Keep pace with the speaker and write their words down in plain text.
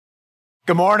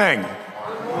Good morning.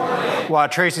 While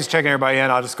Tracy's checking everybody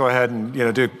in, I'll just go ahead and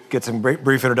get some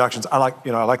brief introductions. I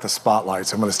like the spotlight,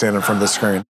 so I'm going to stand in front of the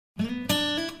screen.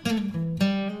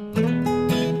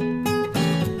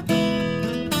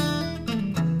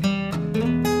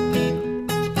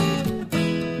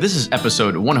 This is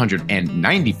episode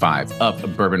 195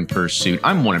 of Bourbon Pursuit.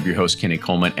 I'm one of your hosts, Kenny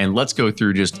Coleman, and let's go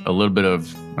through just a little bit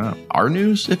of our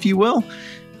news, if you will,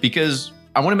 because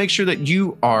I want to make sure that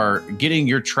you are getting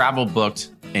your travel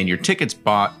booked and your tickets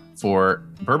bought for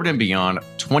Bourbon and Beyond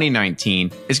 2019.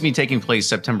 It's going to be taking place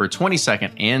September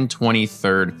 22nd and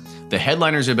 23rd. The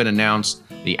headliners have been announced.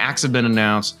 The acts have been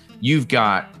announced. You've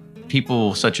got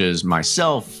people such as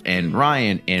myself and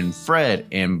Ryan and Fred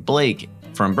and Blake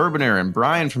from Bourbonaire and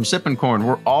Brian from Sippin' Corn.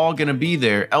 We're all going to be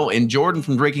there. Oh, and Jordan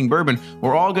from Drinking Bourbon.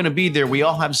 We're all going to be there. We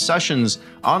all have sessions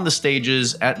on the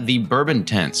stages at the Bourbon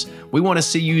Tents. We want to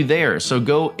see you there. So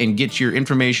go and get your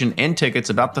information and tickets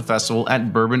about the festival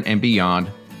at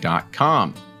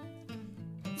bourbonandbeyond.com.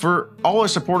 For all our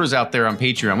supporters out there on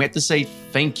Patreon, we have to say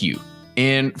thank you.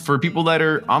 And for people that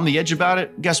are on the edge about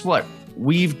it, guess what?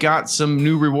 We've got some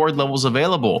new reward levels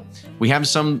available. We have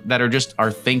some that are just our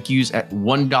thank yous at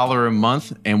 $1 a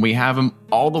month, and we have them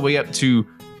all the way up to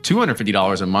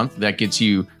 $250 a month. That gets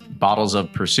you bottles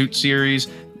of Pursuit series.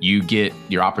 You get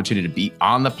your opportunity to be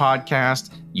on the podcast.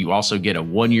 You also get a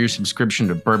 1-year subscription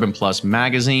to Bourbon Plus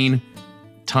magazine.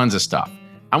 Tons of stuff.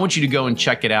 I want you to go and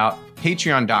check it out.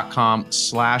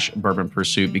 Patreon.com/Bourbon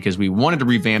Pursuit, because we wanted to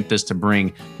revamp this to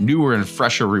bring newer and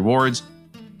fresher rewards.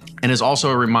 And it's also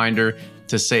a reminder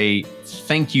to say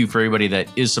thank you for everybody that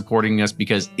is supporting us,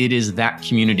 because it is that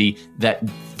community that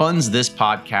funds this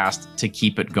podcast to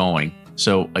keep it going.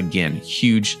 So again,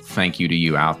 huge thank you to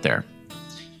you out there.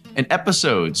 And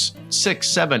episodes 6,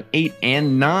 7, 8,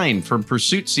 and 9 from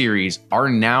Pursuit series are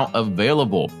now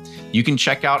available. You can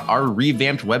check out our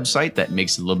revamped website that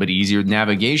makes it a little bit easier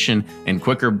navigation and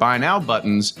quicker buy now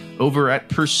buttons over at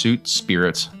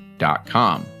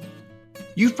pursuitspirits.com.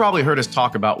 You've probably heard us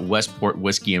talk about Westport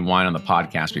Whiskey and Wine on the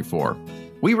podcast before.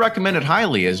 We recommend it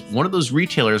highly as one of those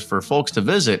retailers for folks to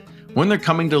visit when they're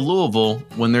coming to Louisville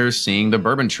when they're seeing the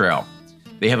Bourbon Trail.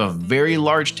 They have a very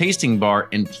large tasting bar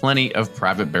and plenty of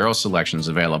private barrel selections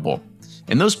available.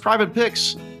 And those private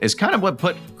picks is kind of what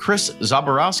put Chris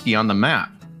Zaborowski on the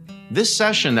map. This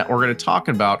session that we're going to talk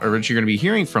about, or that you're going to be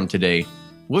hearing from today,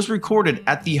 was recorded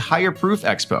at the Higher Proof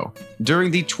Expo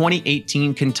during the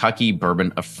 2018 Kentucky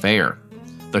Bourbon Affair.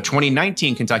 The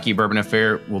 2019 Kentucky Bourbon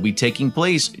Affair will be taking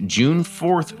place June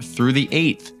 4th through the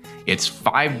 8th. It's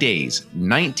 5 days,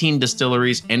 19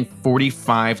 distilleries, and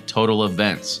 45 total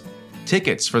events.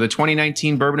 Tickets for the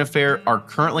 2019 Bourbon Affair are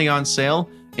currently on sale,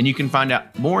 and you can find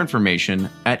out more information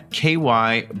at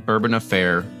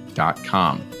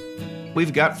kybourbonaffair.com.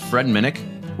 We've got Fred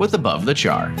Minnick with Above the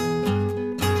Char.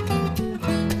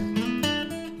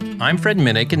 I'm Fred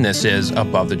Minnick, and this is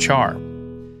Above the Char.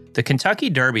 The Kentucky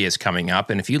Derby is coming up,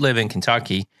 and if you live in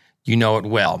Kentucky, you know it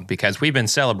well, because we've been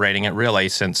celebrating it really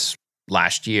since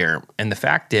last year. And the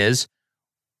fact is,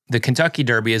 the Kentucky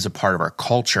Derby is a part of our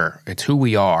culture. It's who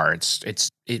we are. It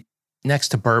next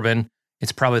to bourbon,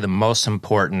 it's probably the most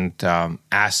important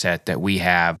asset that we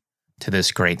have to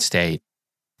this great state.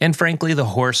 And frankly, the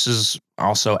horses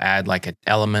also add like an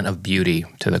element of beauty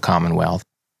to the Commonwealth.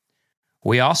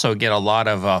 We also get a lot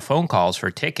of phone calls for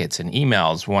tickets and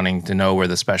emails wanting to know where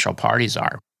the special parties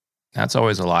are. That's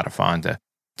always a lot of fun to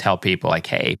tell people like,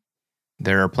 hey,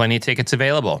 there are plenty of tickets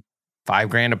available.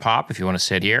 $5,000 a pop if you want to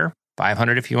sit here,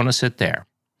 $500 if you want to sit there.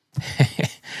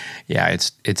 Yeah,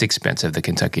 it's expensive, the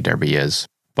Kentucky Derby is.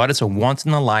 But it's a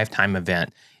once-in-a-lifetime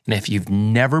event. And if you've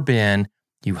never been,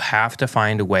 you have to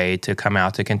find a way to come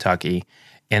out to Kentucky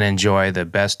and enjoy the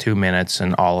best 2 minutes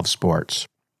in all of sports.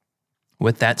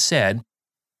 With that said,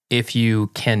 if you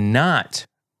cannot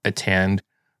attend,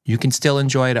 you can still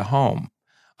enjoy it at home.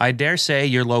 I dare say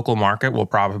your local market will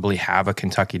probably have a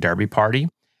Kentucky Derby party.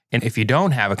 And if you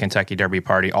don't have a Kentucky Derby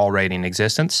party already in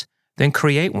existence, then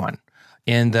create one.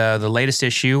 In the latest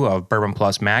issue of Bourbon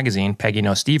Plus magazine, Peggy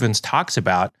Noe Stevens talks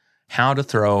about how to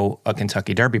throw a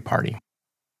Kentucky Derby party.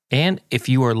 And if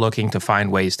you are looking to find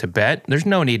ways to bet, there's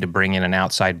no need to bring in an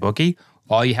outside bookie.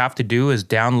 All you have to do is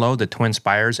download the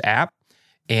TwinSpires app,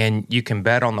 and you can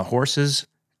bet on the horses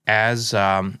as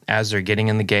they're getting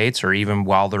in the gates or even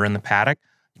while they're in the paddock.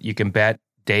 You can bet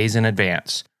days in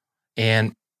advance.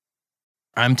 And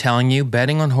I'm telling you,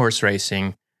 betting on horse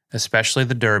racing, especially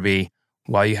the Derby,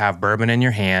 while you have bourbon in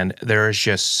your hand, there is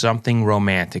just something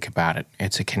romantic about it.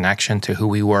 It's a connection to who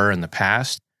we were in the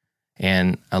past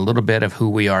and a little bit of who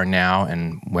we are now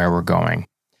and where we're going.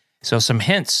 So some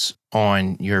hints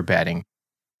on your betting.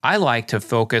 I like to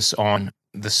focus on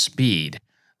the speed.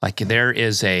 Like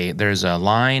there's a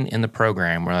line in the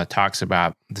program where it talks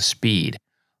about the speed.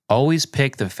 Always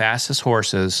pick the fastest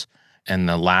horses in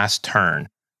the last turn.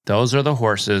 Those are the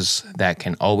horses that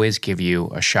can always give you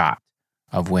a shot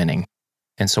of winning.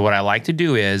 And so what I like to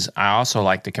do is I also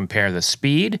like to compare the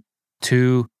speed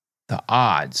to the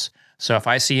odds. So if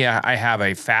I see I have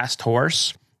a fast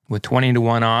horse with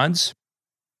 20-1 odds,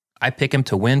 I pick him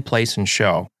to win, place, and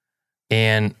show.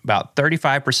 And about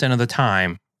 35% of the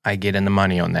time, I get in the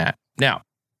money on that. Now,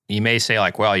 you may say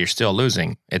like, well, you're still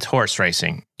losing. It's horse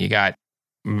racing. You got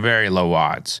very low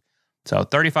odds. So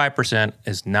 35%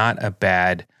 is not a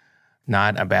bad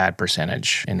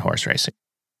percentage in horse racing.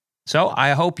 So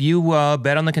I hope you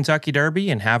bet on the Kentucky Derby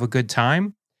and have a good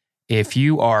time. If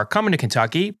you are coming to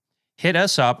Kentucky, hit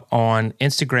us up on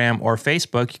Instagram or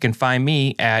Facebook. You can find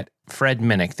me at Fred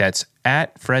Minnick. That's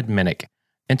at Fred Minnick.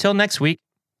 Until next week,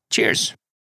 cheers.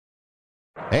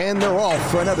 And they're off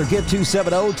for another Get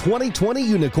 270 2020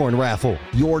 Unicorn Raffle.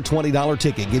 Your $20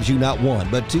 ticket gives you not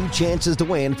one, but two chances to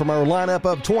win from our lineup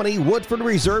of 20 Woodford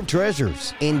Reserve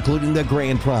treasures, including the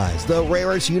grand prize, the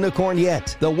rarest unicorn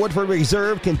yet, the Woodford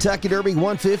Reserve Kentucky Derby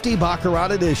 150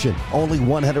 Baccarat Edition. Only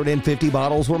 150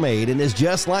 bottles were made and is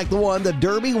just like the one the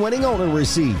Derby winning owner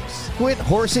receives. Quit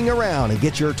horsing around and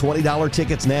get your $20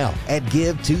 tickets now at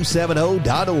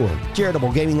give270.org.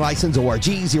 Charitable Gaming License ORG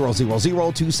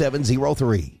 0002703.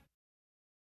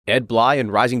 Ed Bly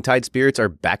and Rising Tide Spirits are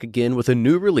back again with a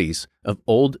new release of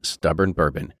Old Stubborn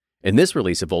Bourbon. And this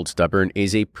release of Old Stubborn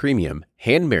is a premium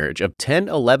hand marriage of 10,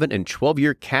 11, and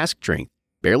 12-year cask strength,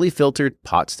 barely filtered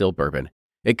pot still bourbon.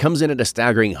 It comes in at a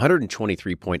staggering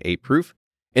 123.8 proof,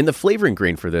 and the flavoring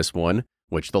grain for this one,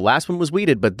 which the last one was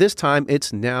wheated, but this time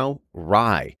it's now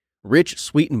rye. Rich,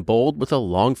 sweet, and bold with a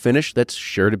long finish that's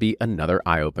sure to be another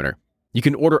eye-opener. You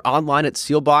can order online at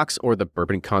Sealbox or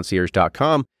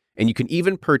thebourbonconcierge.com, and you can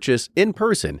even purchase in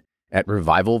person at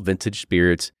Revival Vintage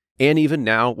Spirits, and even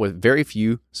now with very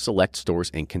few select stores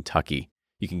in Kentucky.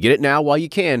 You can get it now while you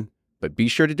can, but be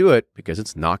sure to do it because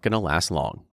it's not going to last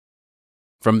long.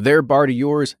 From their bar to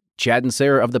yours, Chad and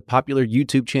Sarah of the popular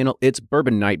YouTube channel It's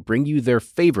Bourbon Night bring you their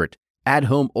favorite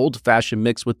at-home old-fashioned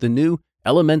mix with the new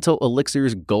Elemental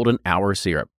Elixirs Golden Hour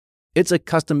Syrup. It's a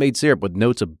custom-made syrup with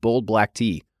notes of bold black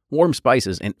tea, warm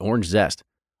spices, and orange zest.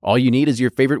 All you need is your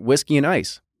favorite whiskey and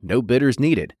ice. No bitters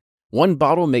needed. One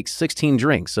bottle makes 16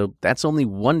 drinks, so that's only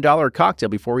 $1 a cocktail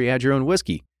before you add your own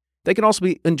whiskey. They can also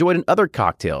be enjoyed in other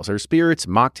cocktails or spirits,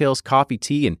 mocktails, coffee,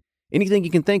 tea, and anything you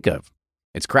can think of.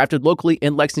 It's crafted locally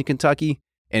in Lexington, Kentucky,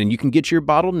 and you can get your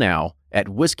bottle now at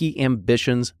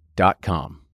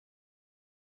whiskeyambitions.com.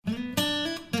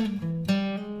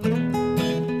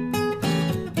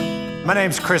 My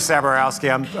name's Chris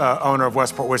Zaborowski. I'm owner of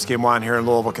Westport Whiskey and Wine here in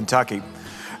Louisville, Kentucky.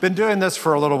 Been doing this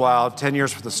for a little while, 10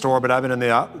 years for the store, but I've been in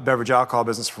the beverage alcohol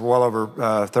business for well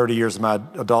over 30 years of my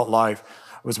adult life.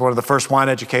 I was one of the first wine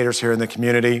educators here in the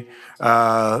community,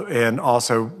 and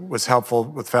also was helpful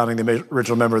with founding the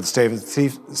original member of the Stave and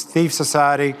Thief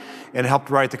Society, and helped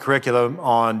write the curriculum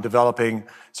on developing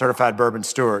certified bourbon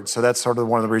stewards. So that's sort of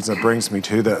one of the reasons that brings me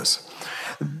to this.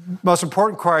 The most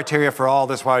important criteria for all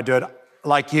this, why I do it,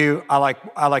 like you, I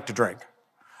like to drink.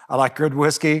 I like good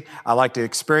whiskey. I like to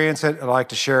experience it. And I like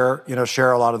to share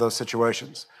a lot of those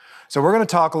situations. So we're going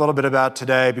to talk a little bit about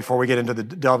today, before we get into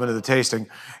delve into the tasting,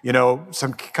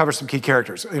 cover some key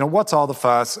characters. What's all the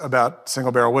fuss about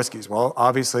single barrel whiskeys? Well,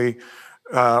 obviously,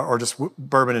 or just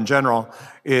bourbon in general,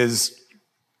 is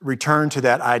return to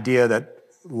that idea that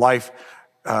life,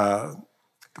 the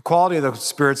quality of the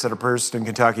spirits that are produced in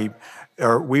Kentucky,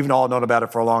 we've all known about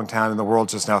it for a long time, and the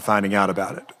world's just now finding out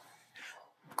about it.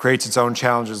 Creates its own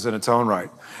challenges in its own right.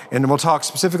 And we'll talk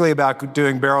specifically about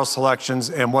doing barrel selections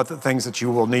and what the things that you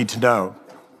will need to know.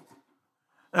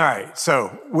 All right, so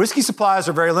whiskey supplies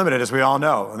are very limited, as we all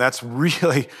know, and that's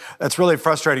really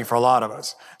frustrating for a lot of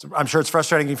us. I'm sure it's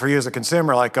frustrating for you as a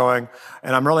consumer, like going,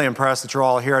 and I'm really impressed that you're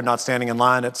all here and not standing in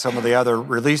line at some of the other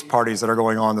release parties that are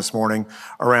going on this morning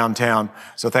around town.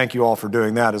 So thank you all for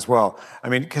doing that as well. I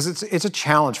mean, because it's a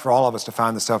challenge for all of us to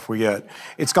find the stuff we get.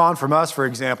 It's gone from us, for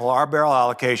example, our barrel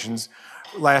allocations.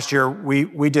 Last year,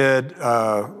 we did,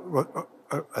 I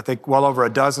think, well over a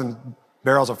dozen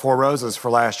barrels of Four Roses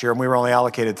for last year, and we were only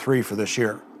allocated 3 for this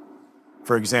year,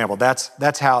 for example.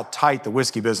 That's how tight the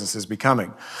whiskey business is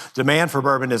becoming. Demand for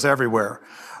bourbon is everywhere.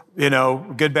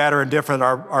 Good, bad, or indifferent,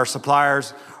 our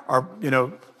suppliers are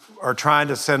trying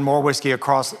to send more whiskey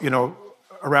across,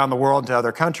 around the world to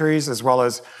other countries, as well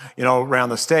as, around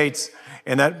the States,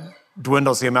 and that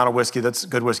dwindles the amount of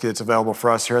good whiskey that's available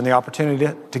for us here, and the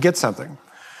opportunity to get something.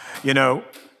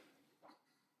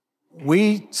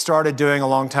 We started doing a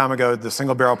long time ago the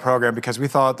single barrel program because we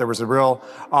thought there was a real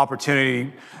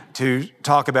opportunity to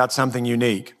talk about something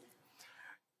unique.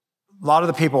 A lot of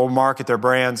the people market their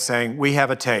brands saying, we have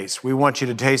a taste. We want you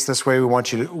to taste this way. We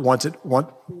want you to want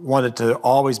it to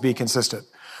always be consistent.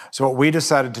 So what we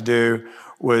decided to do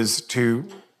was to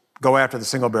go after the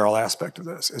single barrel aspect of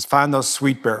this, is find those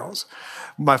sweet barrels.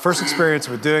 My first experience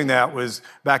with doing that was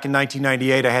back in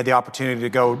 1998. I had the opportunity to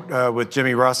go with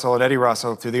Jimmy Russell and Eddie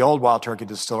Russell through the old Wild Turkey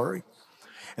distillery.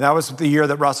 And that was the year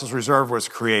that Russell's Reserve was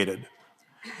created.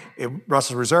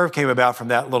 Russell's Reserve came about from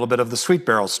that little bit of the sweet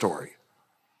barrel story,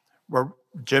 where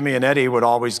Jimmy and Eddie would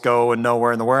always go and know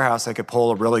where in the warehouse they could pull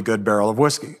a really good barrel of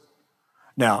whiskey.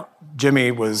 Now,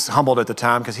 Jimmy was humbled at the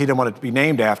time because he didn't want it to be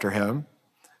named after him.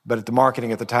 But at the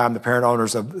marketing at the time, the parent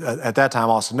owners at that time,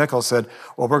 Austin Nichols, said,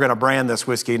 well, we're going to brand this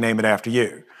whiskey and name it after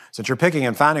you. Since you're picking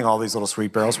and finding all these little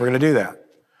sweet barrels, we're going to do that.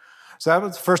 So that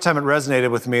was the first time it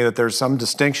resonated with me that there's some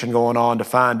distinction going on to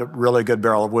find a really good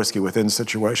barrel of whiskey within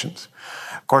situations.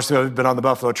 Of course, we've been on the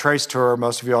Buffalo Trace Tour.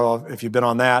 Most of you all, if you've been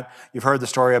on that, you've heard the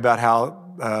story about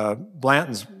how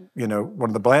Blanton's, one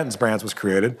of the Blanton's brands was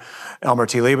created. Elmer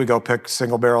T. Lee would go pick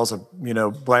single barrels of,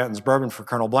 Blanton's bourbon for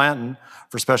Colonel Blanton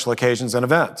for special occasions and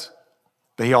events.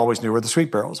 But he always knew where the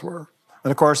sweet barrels were. And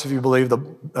of course, if you believe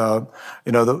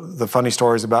the funny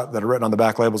stories that are written on the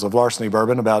back labels of Larceny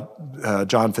bourbon about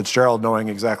John Fitzgerald knowing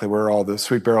exactly where all the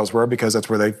sweet barrels were because that's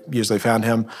where they usually found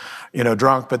him,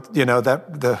 drunk. But in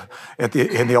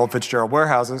the old Fitzgerald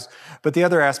warehouses. But the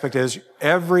other aspect is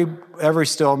every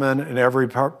stillman and every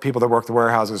people that work the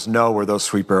warehouses know where those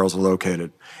sweet barrels are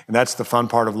located, and that's the fun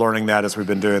part of learning that as we've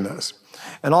been doing this.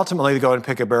 And ultimately, to go and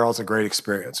pick a barrel is a great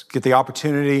experience. Get the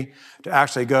opportunity to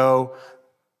actually go.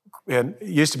 And it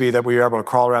used to be that we were able to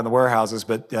crawl around the warehouses,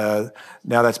 but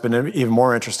now that's been even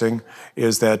more interesting,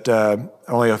 is that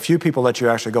only a few people let you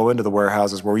actually go into the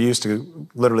warehouses, where we used to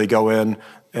literally go in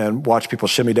and watch people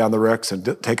shimmy down the ricks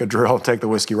and take a drill and take the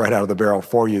whiskey right out of the barrel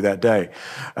for you that day.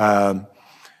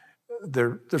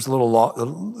 There's a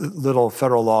little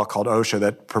federal law called OSHA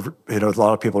that a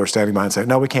lot of people are standing by and saying,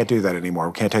 no, we can't do that anymore.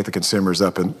 We can't take the consumers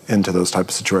up into those type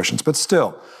of situations. But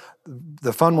still,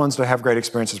 the fun ones to have great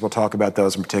experiences, we'll talk about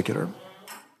those in particular.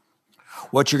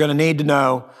 What you're going to need to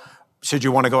know, should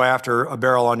you want to go after a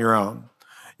barrel on your own,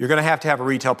 you're going to have a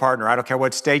retail partner. I don't care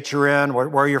what state you're in,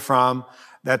 where you're from.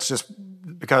 That's just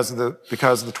because of the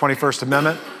 21st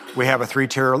Amendment. We have a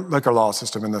 3-tier liquor law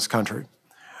system in this country.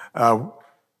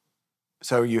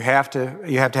 So you have to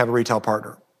have a retail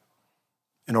partner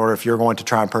in order if you're going to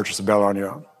try and purchase a barrel on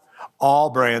your own.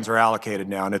 All brands are allocated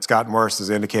now, and it's gotten worse,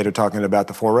 as indicated, talking about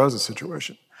the Four Roses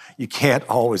situation. You can't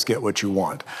always get what you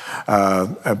want.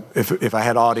 If I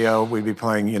had audio, we'd be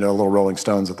playing, little Rolling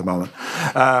Stones at the moment.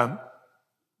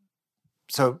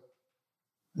 So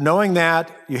knowing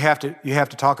that, you have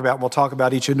to talk about, and we'll talk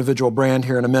about each individual brand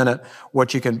here in a minute,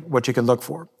 what you can look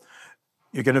for.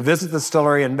 You're going to visit the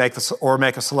distillery and make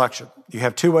a selection. You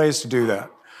have 2 ways to do that.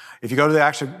 If you go to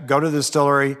the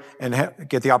distillery and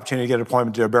get the opportunity to get an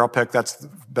appointment to do a barrel pick, that's the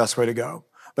best way to go.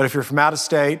 But if you're from out of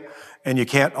state and you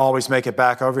can't always make it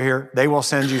back over here, they will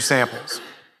send you samples.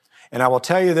 And I will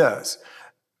tell you this,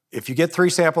 if you get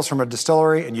 3 samples from a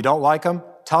distillery and you don't like them,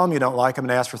 tell them you don't like them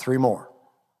and ask for 3 more.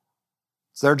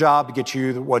 It's their job to get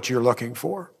you what you're looking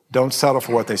for. Don't settle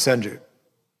for what they send you.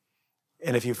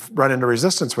 And if you run into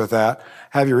resistance with that,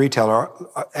 have your retailer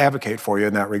advocate for you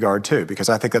in that regard too, because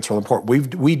I think that's really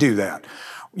important. We do that.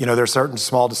 There's certain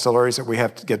small distilleries that we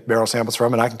have to get barrel samples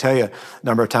from, and I can tell you a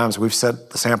number of times we've sent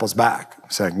the samples back,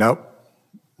 saying, nope,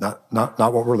 not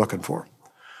what we're looking for.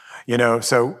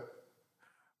 So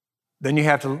then you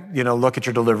have to, look at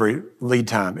your delivery lead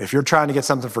time. If you're trying to get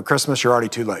something for Christmas, you're already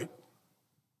too late.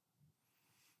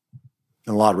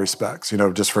 In a lot of respects,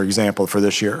 just for example, for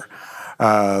this year.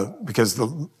 Because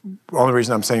the only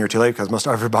reason I'm saying you're too late because most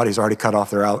everybody's already cut off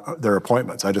their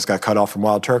appointments. I just got cut off from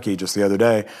Wild Turkey just the other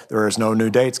day. There is no new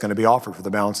dates going to be offered for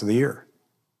the balance of the year.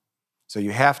 So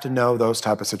you have to know those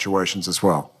type of situations as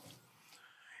well.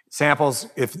 Samples,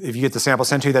 if you get the sample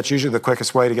sent to you, that's usually the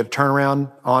quickest way to get a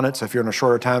turnaround on it. So if you're in a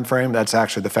shorter time frame, that's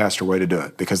actually the faster way to do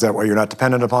it, because that way you're not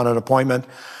dependent upon an appointment,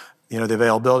 the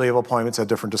availability of appointments at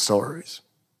different distilleries.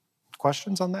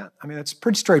 Questions on that? I mean, it's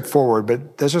pretty straightforward,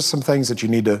 but there's just some things that you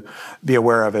need to be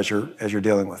aware of as you're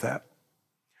dealing with that.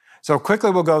 So quickly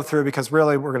we'll go through, because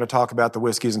really we're going to talk about the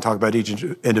whiskeys and talk about each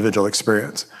individual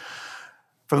experience.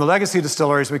 From the legacy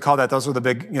distilleries, we call that, those are the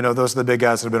big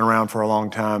guys that have been around for a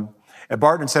long time. At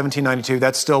Barton in 1792,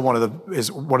 that's still one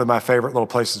of my favorite little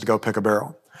places to go pick a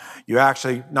barrel. You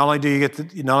actually not only do you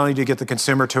get the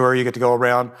consumer tour, you get to go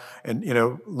around and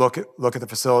look at the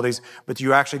facilities, but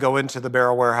you actually go into the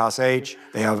barrel warehouse H.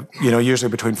 They have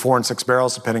usually between 4 and 6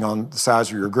 barrels depending on the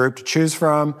size of your group to choose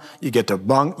from. You get to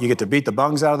beat the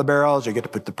bungs out of the barrels. You get to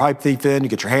put the pipe thief in. You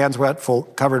get your hands wet,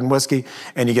 covered in whiskey,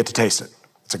 and you get to taste it.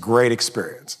 It's a great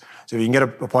experience. So if you can get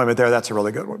an appointment there, that's a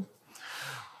really good one.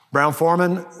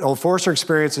 Brown-Forman, Old Forester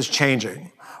experience is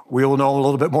changing. We will know a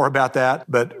little bit more about that,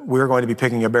 but we're going to be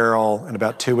picking a barrel in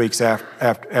about 2 weeks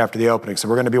after the opening. So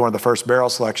we're going to be one of the first barrel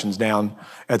selections down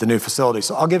at the new facility.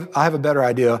 So I have a better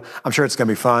idea. I'm sure it's going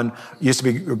to be fun. Used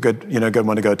to be a good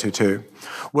one to go to too.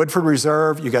 Woodford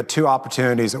Reserve, you got 2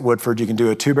 opportunities at Woodford. You can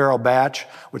do a 2-barrel batch,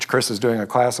 which Chris is doing a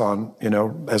class on,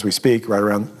 as we speak, right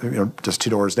around, just 2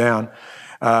 doors down.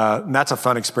 And that's a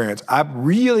fun experience.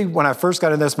 When I first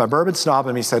got into this, my bourbon snob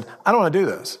in me said, I don't want to do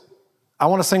this. I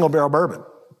want a single barrel bourbon.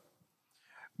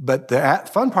 But the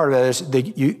fun part of it is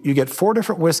you get 4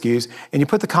 different whiskeys and you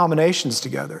put the combinations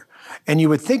together. And you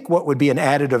would think what would be an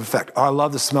additive effect. Oh, I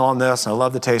love the smell on this and I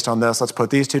love the taste on this. Let's put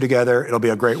these 2 together. It'll be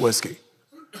a great whiskey.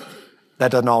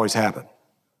 That doesn't always happen.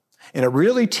 And it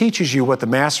really teaches you what the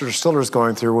master distiller is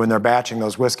going through when they're batching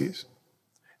those whiskeys.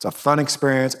 It's a fun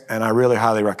experience and I really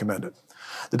highly recommend it.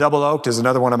 The Double Oaked is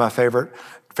another one of my favorite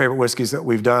whiskeys that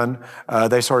we've done.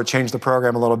 They sort of changed the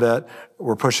program a little bit.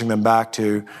 We're pushing them back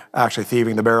to actually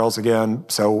thieving the barrels again.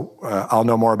 So I'll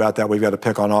know more about that. We've got a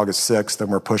pick on August 6th, and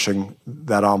we're pushing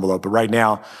that envelope. But right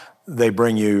now, they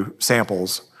bring you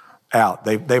samples out.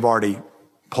 They've already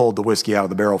pulled the whiskey out of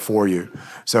the barrel for you.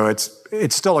 So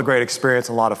it's still a great experience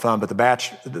and a lot of fun. But the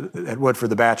batch at Woodford,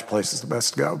 the batch place is the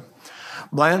best to go.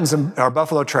 Blanton's or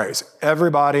Buffalo Trace.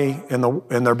 Everybody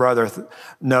in their brother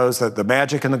knows that the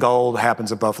magic and the gold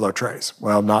happens at Buffalo Trace.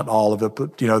 Well, not all of it,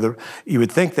 but you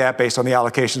would think that based on the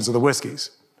allocations of the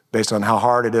whiskeys, based on how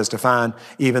hard it is to find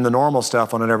even the normal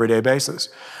stuff on an everyday basis.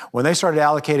 When they started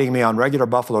allocating me on regular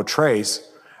Buffalo Trace,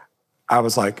 I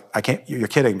was like, you're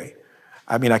kidding me.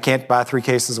 I mean, I can't buy 3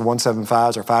 cases of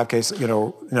 175s or 5 cases,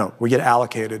 we get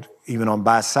allocated even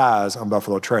by size on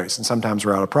Buffalo Trace, and sometimes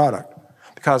we're out of product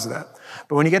because of that.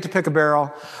 But when you get to pick a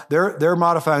barrel, they're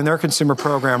modifying their consumer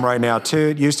program right now too.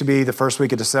 It used to be the first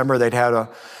week of December they'd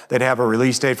have a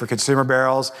release date for consumer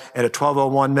barrels, and at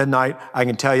 12:01 midnight, I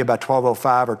can tell you about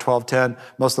 12:05 or 12:10,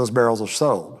 most of those barrels are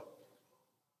sold.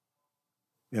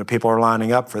 People are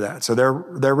lining up for that. So they're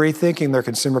rethinking their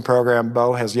consumer program.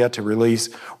 Bo has yet to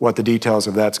release what the details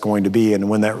of that's going to be and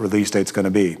when that release date's going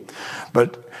to be.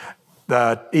 But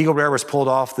Eagle Rare was pulled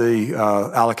off the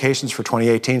allocations for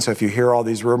 2018, so if you hear all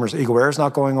these rumors, Eagle Rare is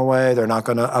not going away, they're not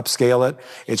going to upscale it.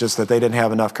 It's just that they didn't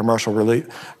have enough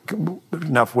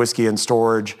enough whiskey in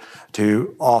storage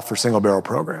to offer single barrel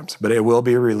programs. But it will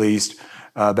be released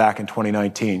back in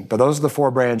 2019. But those are the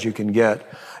 4 brands you can get.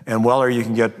 And Weller, you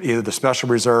can get either the Special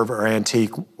Reserve or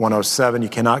Antique 107. You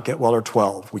cannot get Weller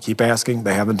 12. We keep asking.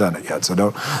 They haven't done it yet. So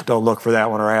don't look for that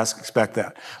one or expect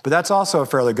that. But that's also a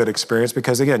fairly good experience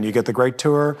because, again, you get the great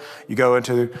tour. You go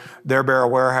into their barrel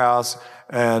warehouse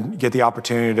and get the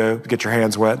opportunity to get your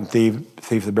hands wet and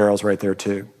thieve the barrels right there,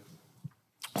 too.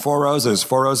 Four Roses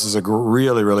is a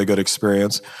really, really good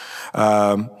experience.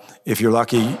 If you're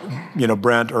lucky,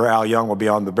 Brent or Al Young will be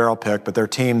on the barrel pick, but their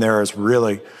team there is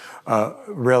really a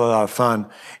lot of fun.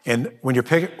 And when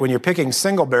you're picking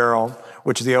single barrel,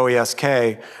 which is the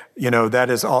OESK, that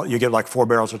is all, you get like 4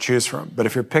 barrels to choose from. But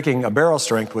if you're picking a barrel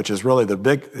strength, which is really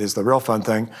the real fun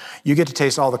thing, you get to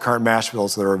taste all the current mash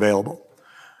bills that are available.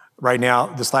 Right now,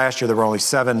 this last year, there were only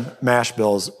 7 mash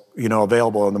bills,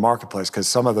 available in the marketplace because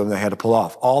some of them they had to pull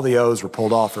off. All the O's were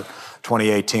pulled off for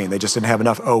 2018. They just didn't have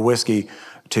enough O whiskey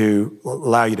to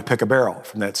allow you to pick a barrel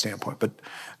from that standpoint. But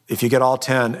if you get all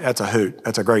 10, that's a hoot.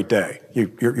 That's a great day.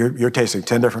 You're tasting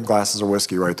 10 different glasses of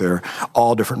whiskey right there,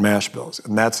 all different mash bills.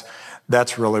 And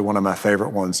that's really one of my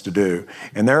favorite ones to do.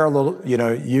 And they're a little,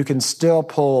 you can still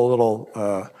pull a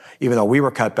little, even though we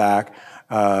were cut back,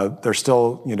 they're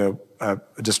still,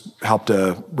 just helped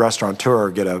a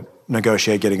restaurateur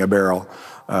negotiate getting a barrel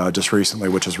just recently,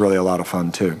 which is really a lot of fun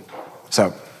too.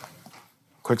 So,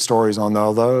 quick stories on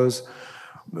all those.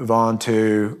 Move on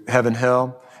to Heaven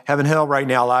Hill. Heaven Hill right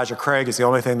now, Elijah Craig is the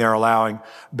only thing they're allowing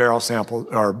barrel sample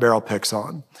or barrel picks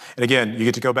on. And again, you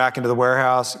get to go back into the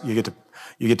warehouse. You get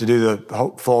to do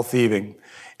the full thieving.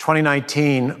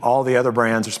 2019, all the other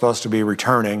brands are supposed to be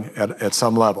returning at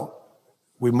some level.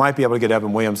 We might be able to get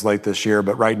Evan Williams late this year,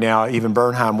 but right now, even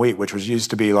Bernheim wheat, which was used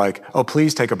to be like, oh,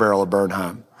 please take a barrel of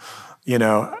Bernheim.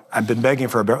 I've been begging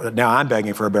for a barrel. Now I'm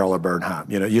begging for a barrel of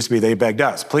Bernheim. It used to be they begged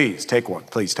us, please take one.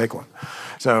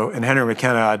 So in Henry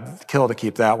McKenna, I'd kill to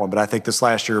keep that one. But I think this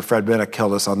last year, Fred Minnick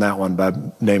killed us on that one by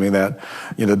naming that,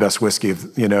 the best whiskey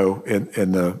of, in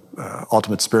the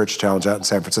Ultimate Spirits Challenge out in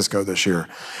San Francisco this year.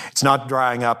 It's not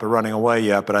drying up or running away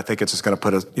yet, but I think it's just going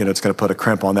to put a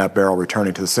crimp on that barrel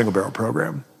returning to the single barrel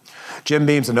program. Jim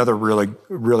Beam's another really,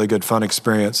 really good fun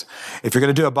experience. If you're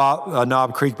going to do a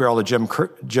Knob Creek barrel of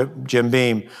Jim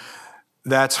Beam,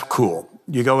 that's cool.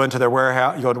 You go into their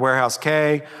warehouse, you go to Warehouse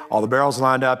K, all the barrels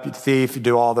lined up, you thief, you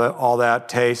do all that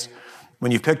taste.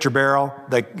 When you've picked your barrel,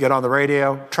 they get on the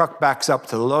radio, truck backs up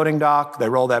to the loading dock, they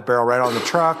roll that barrel right on the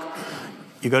truck,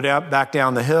 you go back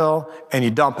down the hill, and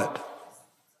you dump it.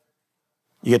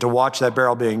 You get to watch that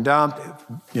barrel being dumped,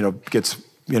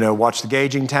 watch the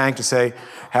gauging tank to say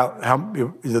how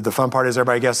the fun part is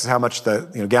everybody guesses how much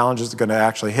the gallons is going to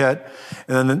actually hit.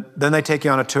 And then they take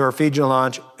you on a tour, feed you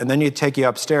lunch, and then you take you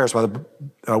upstairs while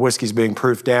the whiskey's being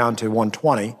proofed down to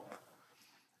 120.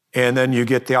 And then you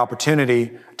get the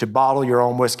opportunity to bottle your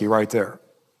own whiskey right there.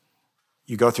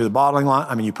 You go through the bottling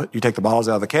line. You take the bottles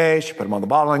out of the case, you put them on the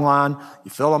bottling line,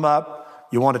 you fill them up.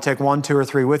 You want to take 1, 2, or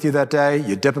 3 with you that day,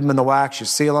 you dip them in the wax, you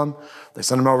seal them, they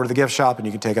send them over to the gift shop, and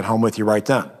you can take it home with you right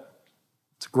then.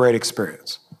 It's a great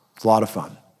experience. It's a lot of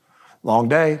fun. Long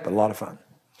day, but a lot of fun.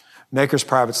 Maker's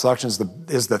Private Selection is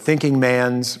the thinking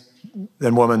man's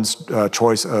and woman's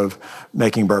choice of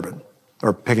making bourbon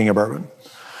or picking a bourbon.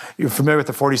 You're familiar with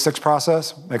the 46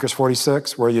 process, Maker's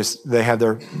 46, where they have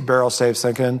their barrel staves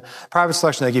sink in? Private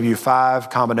Selection, they give you 5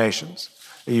 combinations.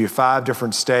 They give you 5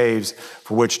 different staves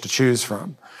for which to choose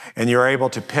from. And you're able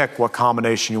to pick what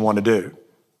combination you want to do.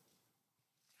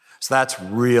 So that's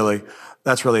really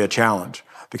a challenge,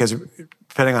 because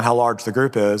depending on how large the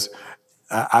group is,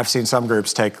 I've seen some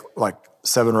groups take like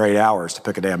 7 or 8 hours to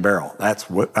pick a damn barrel. That's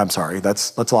a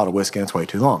lot of whiskey and it's way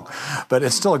too long. But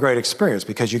it's still a great experience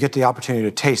because you get the opportunity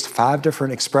to taste 5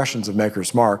 different expressions of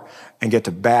Maker's Mark and get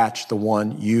to batch the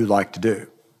one you like to do.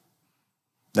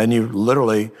 Then you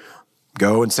literally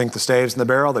go and sink the staves in the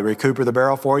barrel, they recooper the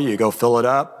barrel for you, you go fill it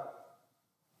up,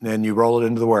 and then you roll it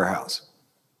into the warehouse.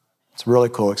 It's a really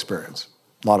cool experience.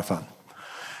 A lot of fun.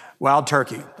 Wild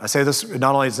Turkey. I say this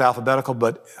not only is it alphabetical,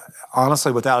 but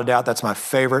honestly, without a doubt, that's my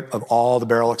favorite of all the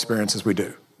barrel experiences we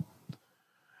do.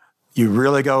 You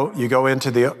go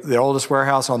into the oldest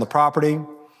warehouse on the property,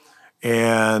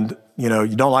 and you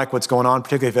don't like what's going on,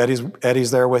 particularly if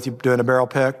Eddie's there with you doing a barrel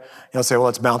pick. He'll say, well,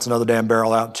 let's bounce another damn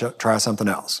barrel out and try something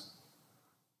else.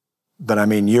 But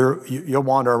you'll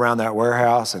wander around that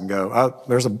warehouse and go, oh,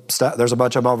 there's a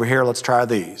bunch of them over here, let's try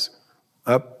these.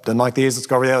 Oh, didn't like these, let's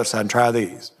go over to the other side and try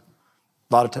these.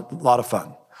 A lot of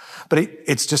fun. But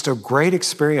it's just a great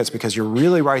experience because you're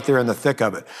really right there in the thick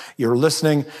of it. You're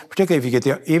listening, particularly if you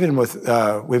get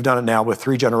we've done it now with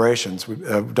 3 generations. We've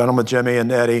done them with Jimmy and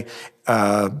Eddie,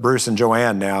 Bruce and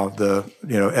Joanne now.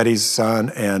 Eddie's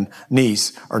son and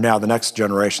niece are now the next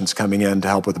generations coming in to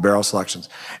help with the barrel selections.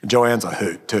 And Joanne's a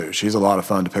hoot too. She's a lot of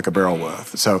fun to pick a barrel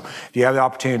with. So if you have the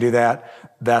opportunity to do that,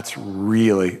 that's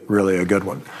really, really a good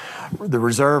one. The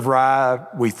Reserve Rye,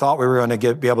 we thought we were going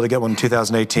to be able to get one in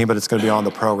 2018, but it's going to be on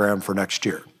the program for next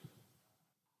year.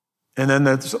 And then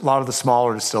there's a lot of the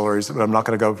smaller distilleries, but I'm not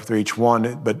going to go through each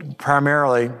one. But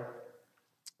primarily,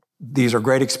 these are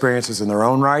great experiences in their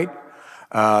own right.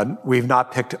 We've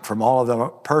not picked from all of them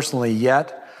personally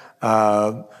yet.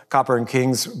 Copper and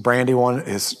King's brandy one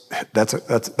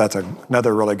that's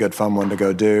another really good fun one to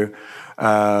go do.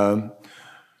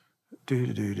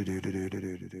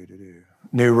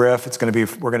 New Riff,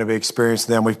 we're going to be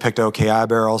experiencing them. We've picked OKI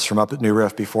barrels from up at New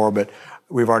Riff before, but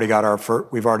we've already got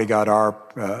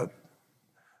our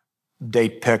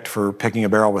date picked for picking a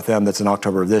barrel with them. That's in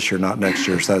October of this year, not next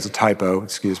year. So that's a typo.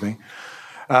 Excuse me.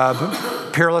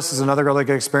 Peerless is another really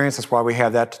good experience. That's why we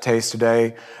have that to taste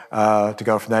today, to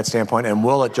go from that standpoint. And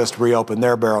Willett just reopened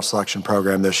their barrel selection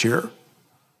program this year,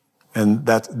 and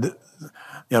that's.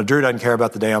 Drew doesn't care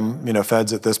about the damn,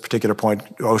 feds at this particular point,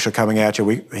 OSHA coming at you.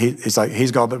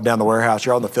 He's going down the warehouse.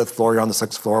 You're on the 5th floor, you're on the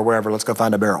 6th floor, wherever. Let's go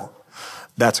find a barrel.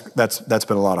 That's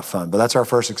been a lot of fun. But that's our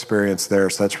first experience there,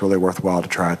 so that's really worthwhile to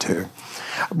try too.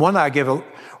 One I'll give you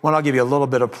a little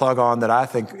bit of plug on that I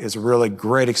think is a really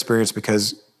great experience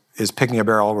because is picking a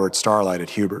barrel over at Starlight at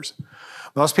Huber's.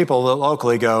 Most people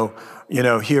locally go,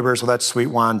 Huber's, well, that's sweet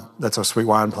wine. That's a sweet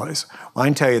wine place. Well, I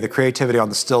can tell you the creativity on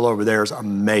the still over there is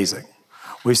amazing.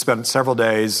 We've spent several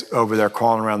days over there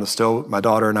crawling around the still. My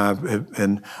daughter and I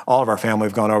and all of our family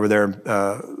have gone over there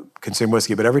and consumed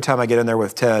whiskey. But every time I get in there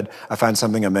with Ted, I find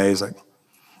something amazing.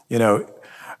 Damn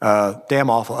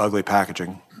awful ugly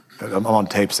packaging. I'm on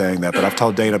tape saying that, but I've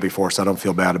told Dana before, so I don't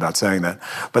feel bad about saying that.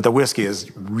 But the whiskey is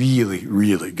really,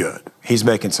 really good. He's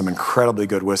making some incredibly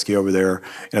good whiskey over there,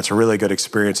 and it's a really good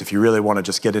experience if you really want to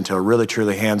just get into a really,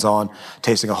 truly hands-on,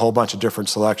 tasting a whole bunch of different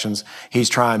selections. He's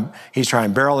trying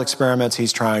barrel experiments.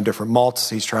 He's trying different malts.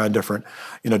 He's trying different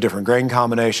grain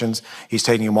combinations. He's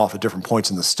taking them off at different points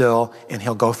in the still, and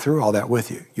he'll go through all that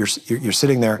with you. You're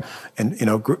sitting there and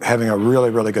having a really,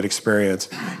 really good experience,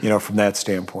 from that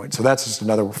standpoint. So that's just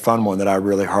another fun one that I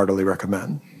really heartily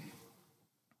recommend.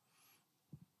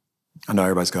 I know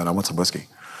everybody's going, I want some whiskey.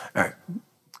 All right.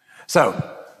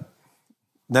 So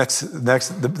next,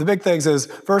 the big things is,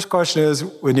 first question is,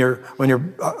 when you're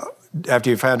after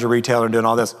you found your retailer and doing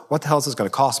all this, what the hell is this going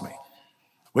to cost me?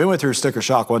 We went through sticker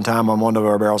shock one time on one of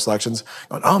our barrel selections,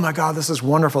 going, oh my God, this is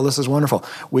wonderful, this is wonderful.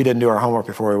 We didn't do our homework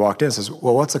before we walked in. It says,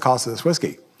 well, what's the cost of this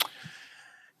whiskey?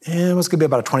 And it was going to be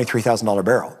about a $23,000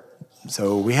 barrel.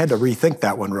 So we had to rethink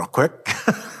that one real quick.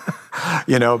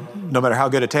 No matter how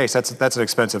good it tastes, that's an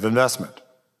expensive investment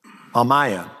on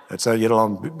my end. It's when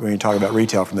you talk about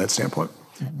retail from that standpoint.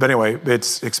 But anyway,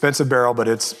 it's expensive barrel, but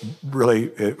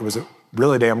it was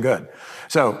really damn good.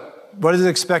 So what is the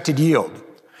expected yield?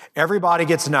 Everybody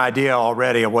gets an idea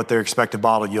already of what their expected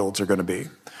bottle yields are going to be.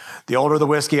 The older the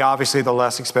whiskey, obviously, the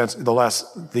less expensive, the less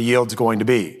the yield's going to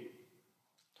be.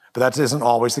 But that isn't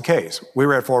always the case. We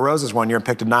were at Four Roses one year and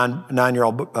picked a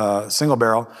nine-year-old single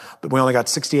barrel, but we only got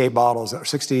 60 bottles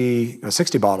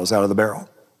out of the barrel.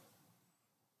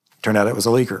 Turned out it was a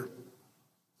leaker.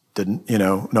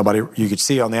 Nobody, you could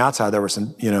see on the outside there were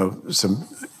some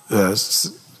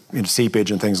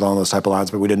seepage and things along those type of lines,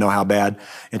 but we didn't know how bad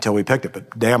until we picked it.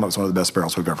 But damn, it was one of the best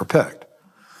barrels we've ever picked.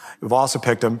 We've also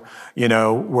picked them,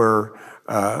 were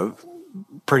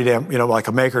pretty damn, like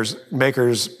a maker's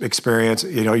experience.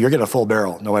 You're getting a full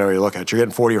barrel, no matter where you look at it. You're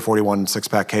getting 40 or 41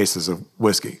 six-pack cases of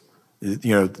whiskey.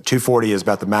 240 is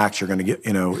about the max you're going to get.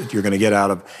 You're going to get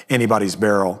out of anybody's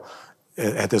barrel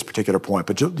at this particular point.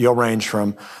 But you'll range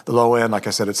from the low end, like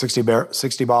I said, at 60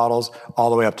 bottles, all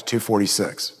the way up to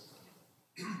 246.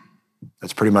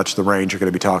 That's pretty much the range you're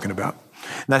going to be talking about.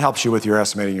 And that helps you with your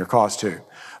estimating your cost too.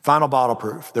 Final bottle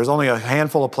proof. There's only a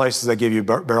handful of places that give you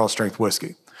barrel strength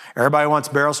whiskey. Everybody wants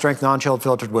barrel strength, non-chilled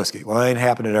filtered whiskey. Well, it ain't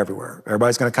happening everywhere.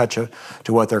 Everybody's going to cut you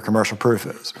to what their commercial proof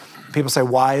is. People say,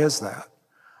 why is that?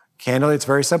 Candidly, it's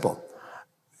very simple.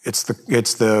 It's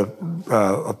the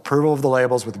approval of the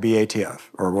labels with the BATF,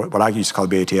 or what I used to call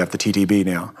the BATF, the TTB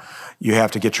now. You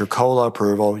have to get your COLA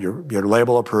approval, your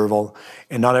label approval,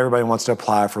 and not everybody wants to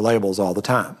apply for labels all the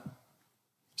time.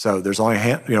 So there's only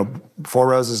Four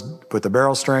Roses with the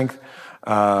barrel strength,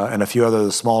 and a few other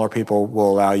smaller people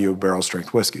will allow you barrel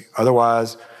strength whiskey.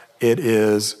 Otherwise, it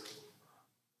is,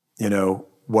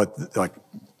 like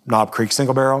Knob Creek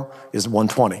single barrel is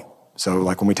 120. So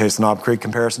like when we taste the Knob Creek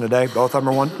comparison today, both of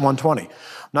them are 120.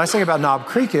 Nice thing about Knob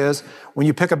Creek is when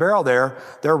you pick a barrel there,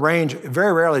 their range,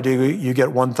 very rarely do you get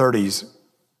 130s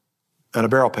in a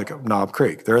barrel pickup, Knob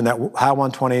Creek. They're in that high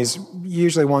 120s,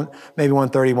 usually maybe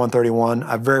 130, 131.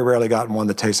 I've very rarely gotten one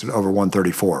that tasted over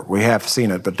 134. We have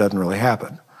seen it, but it doesn't really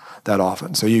happen that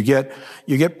often. So you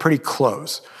get pretty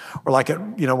close. Or like at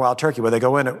Wild Turkey, where they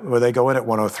go in at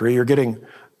 103, you're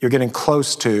getting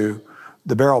close to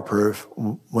the barrel proof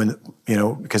when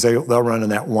because they'll run in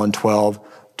that 112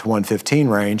 to 115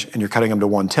 range, and you're cutting them to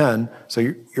 110, so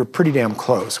you're pretty damn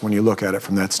close when you look at it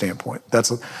from that standpoint.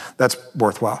 That's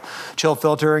worthwhile. Chill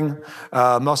filtering,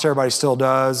 most everybody still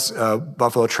does.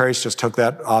 Buffalo Trace just took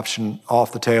that option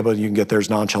off the table. You can get theirs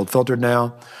non-chilled filtered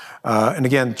now. And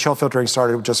again, chill filtering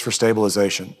started just for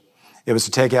stabilization. It was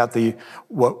to take out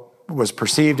what was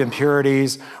perceived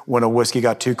impurities. When a whiskey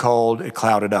got too cold, it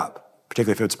clouded up,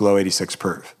 particularly if it's below 86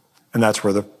 proof. And that's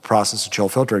where the process of chill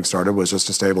filtering started, was just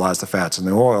to stabilize the fats and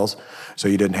the oils, so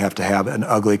you didn't have to have an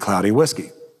ugly, cloudy whiskey.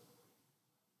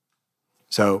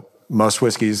 So most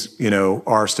whiskeys,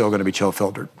 are still going to be chill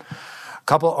filtered.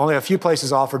 Only a few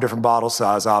places offer different bottle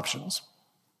size options.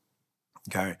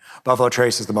 Okay, Buffalo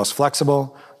Trace is the most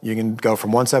flexible. You can go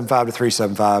from 175 to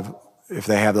 375 if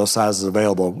they have those sizes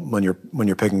available when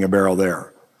you're picking a barrel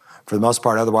there. For the most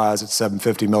part, otherwise, it's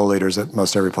 750 milliliters at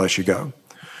most every place you go.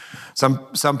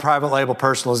 Some private label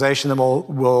personalization that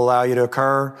will allow you to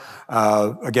occur.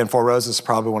 Again, Four Roses is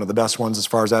probably one of the best ones as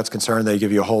far as that's concerned. They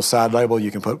give you a whole side label.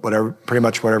 You can put pretty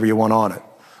much whatever you want on it.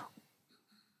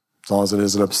 As long as it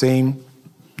isn't obscene,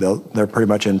 they're pretty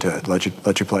much into it. Let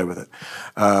you play with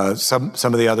it. Some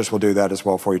of the others will do that as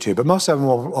well for you too. But most of them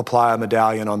will apply a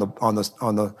medallion on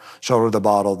the shoulder of the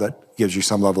bottle that gives you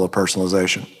some level of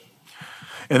personalization.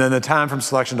 And then the time from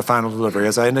selection to final delivery.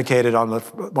 As I indicated on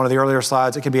one of the earlier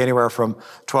slides, it can be anywhere from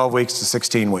 12 weeks to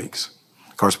 16 weeks.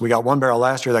 Of course, we got one barrel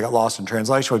last year that got lost in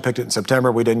translation. We picked it in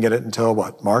September. We didn't get it until,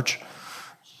 March?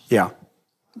 Yeah.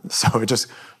 So it just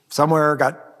somewhere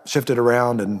got shifted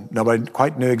around and nobody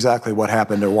quite knew exactly what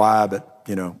happened or why, but,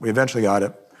 we eventually got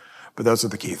it. But those are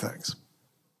the key things.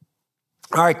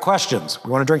 All right, questions. We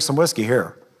want to drink some whiskey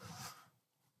here.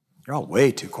 You're all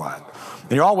way too quiet.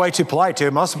 And you're all way too polite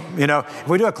too. Most, if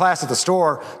we do a class at the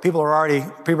store, people are already,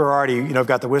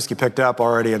 got the whiskey picked up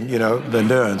already and, been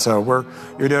doing. So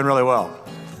you're doing really well.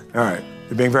 All right,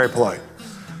 you're being very polite.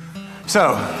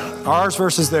 So, ours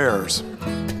versus theirs.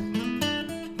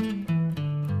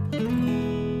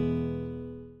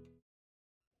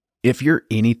 If you're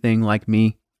anything like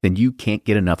me, then you can't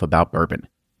get enough about bourbon.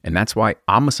 And that's why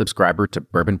I'm a subscriber to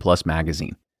Bourbon Plus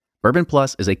magazine. Bourbon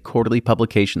Plus is a quarterly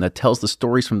publication that tells the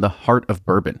stories from the heart of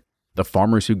bourbon, the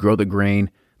farmers who grow the grain,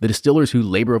 the distillers who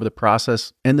labor over the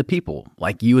process, and the people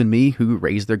like you and me who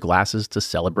raise their glasses to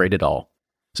celebrate it all.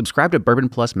 Subscribe to Bourbon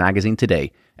Plus magazine today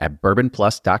at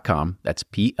bourbonplus.com, that's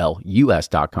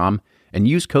PLUS.com, and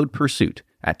use code PURSUIT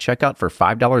at checkout for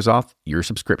 $5 off your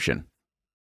subscription.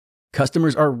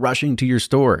 Customers are rushing to your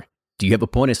store. Do you have a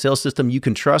point-of-sale system you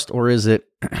can trust, or is it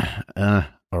a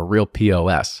real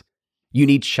POS? You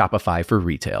need Shopify for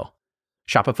retail.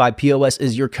 Shopify POS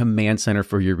is your command center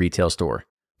for your retail store.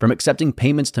 From accepting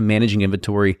payments to managing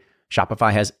inventory,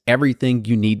 Shopify has everything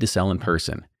you need to sell in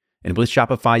person. And with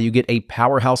Shopify, you get a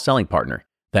powerhouse selling partner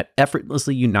that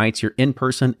effortlessly unites your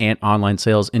in-person and online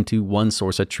sales into one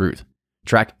source of truth.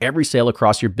 Track every sale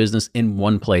across your business in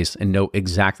one place and know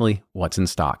exactly what's in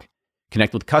stock.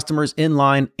 Connect with customers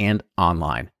in-line and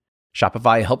online.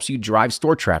 Shopify helps you drive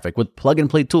store traffic with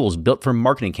plug-and-play tools built for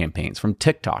marketing campaigns from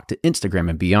TikTok to Instagram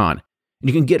and beyond. And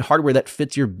you can get hardware that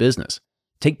fits your business.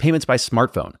 Take payments by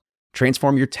smartphone,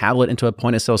 transform your tablet into a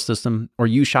point-of-sale system, or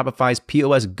use Shopify's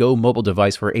POS Go mobile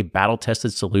device for a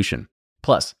battle-tested solution.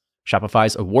 Plus,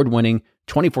 Shopify's award-winning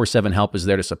 24/7 help is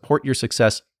there to support your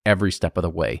success every step of the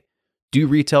way. Do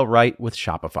retail right with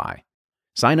Shopify.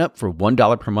 Sign up for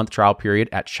 $1 per month trial period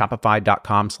at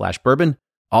shopify.com/bourbon,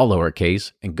 all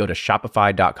lowercase, and go to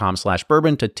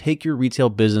shopify.com/bourbon to take your retail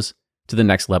business to the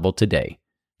next level today.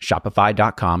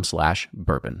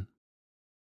 Shopify.com/bourbon.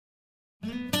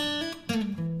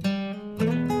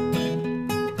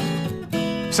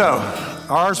 So,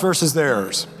 ours versus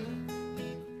theirs.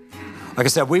 Like I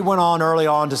said, we went on early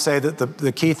on to say that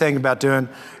the key thing about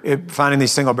finding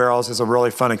these single barrels is a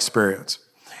really fun experience.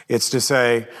 It's to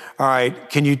say, all right,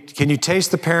 can you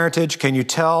taste the parentage? Can you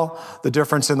tell the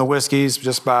difference in the whiskeys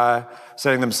just by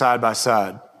setting them side by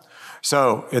side?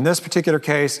 So in this particular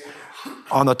case,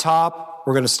 on the top,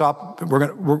 we're going to stop.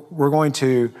 We're going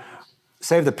to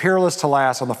save the Peerless to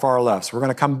last on the far left. So we're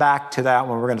going to come back to that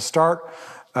one. We're going to start.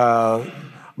 I'm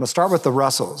going to start with the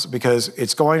Russells because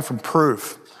it's going from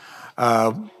proof.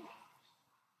 So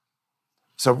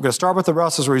we're going to start with the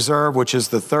Russell's Reserve, which is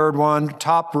the third one,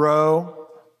 top row.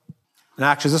 And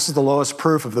actually, this is the lowest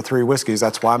proof of the three whiskeys.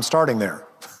 That's why I'm starting there.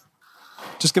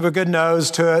 Just give a good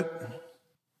nose to it.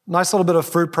 Nice little bit of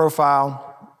fruit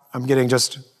profile. I'm getting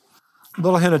just a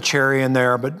little hint of cherry in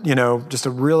there, but, just a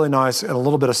really nice and a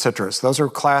little bit of citrus. Those are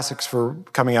classics for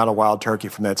coming out of Wild Turkey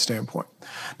from that standpoint.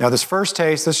 Now, this first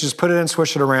taste, let's just put it in,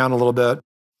 swish it around a little bit.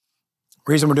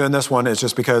 The reason we're doing this one is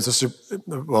just because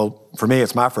for me,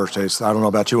 it's my first taste. I don't know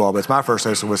about you all, but it's my first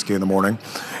taste of whiskey in the morning.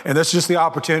 And this is just the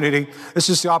opportunity. This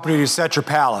is the opportunity to set your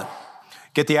palate.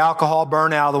 Get the alcohol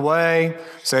burn out of the way.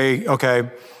 Say,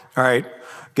 okay, all right.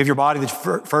 Give your body the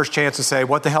first chance to say,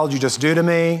 what the hell did you just do to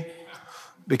me?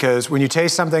 Because when you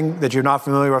taste something that you're not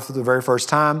familiar with for the very first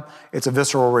time, it's a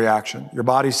visceral reaction. Your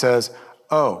body says,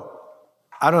 oh,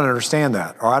 I don't understand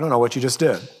that, or I don't know what you just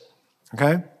did.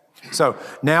 Okay? So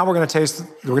now we're going to taste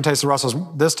the Russells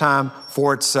this time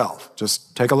for itself.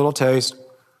 Just take a little taste.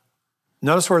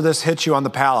 Notice where this hits you on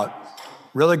the palate.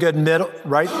 Really good middle,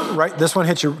 right. This one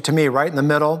hits you, to me, right in the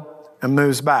middle and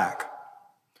moves back.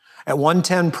 At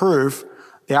 110 proof,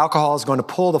 the alcohol is going to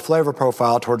pull the flavor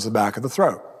profile towards the back of the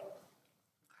throat.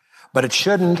 But it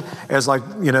shouldn't, as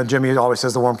Jimmy always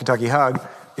says, the warm Kentucky hug,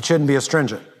 it shouldn't be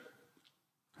astringent.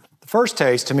 The first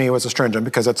taste to me was astringent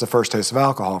because that's the first taste of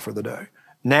alcohol for the day.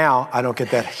 Now, I don't get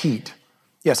that heat.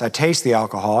 Yes, I taste the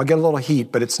alcohol. I get a little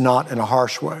heat, but it's not in a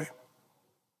harsh way.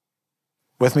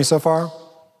 With me so far?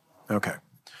 Okay.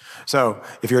 So,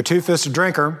 if you're a two-fisted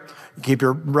drinker, you keep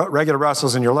your regular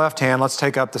Russells in your left hand. Let's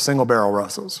take up the single barrel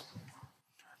Russells.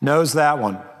 Nose that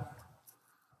one.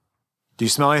 Do you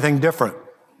smell anything different?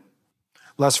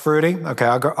 Less fruity? Okay,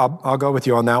 I'll go with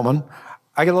you on that one.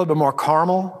 I get a little bit more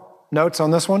caramel notes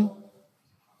on this one.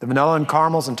 The vanilla and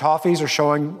caramels and toffees are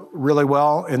showing really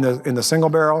well in the single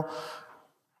barrel,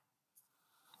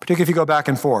 particularly if you go back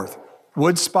and forth.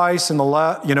 wood spice in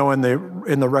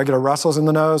the regular Russells in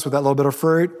the nose with that little bit of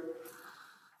fruit.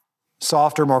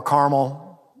 Softer, more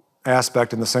caramel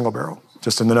aspect in the single barrel,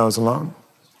 just in the nose alone.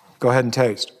 Go ahead and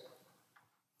taste.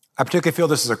 I particularly feel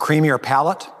this is a creamier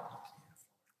palate.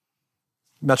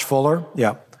 Much fuller,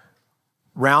 yeah.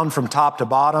 Round from top to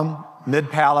bottom,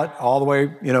 mid palate, all the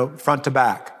way, front to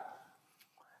back.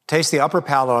 Taste the upper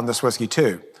palate on this whiskey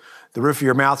too. The roof of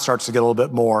your mouth starts to get a little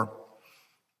bit more,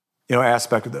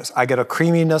 aspect of this. I get a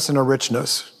creaminess and a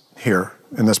richness here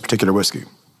in this particular whiskey.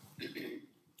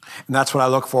 And that's what I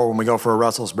look for when we go for a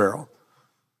Russell's barrel.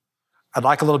 I'd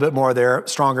like a little bit more of their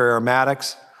stronger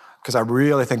aromatics, because I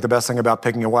really think the best thing about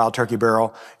picking a Wild Turkey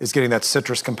barrel is getting that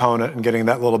citrus component and getting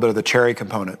that little bit of the cherry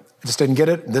component. I just didn't get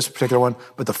it in this particular one,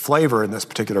 but the flavor in this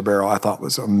particular barrel I thought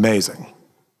was amazing.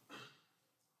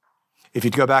 If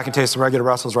you'd go back and taste the regular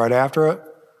Russells right after it,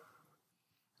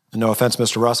 and no offense,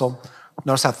 Mr. Russell,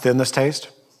 notice how thin this tastes?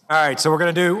 All right, so we're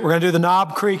gonna do the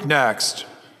Knob Creek next.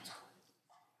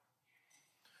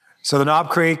 So the Knob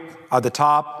Creek at the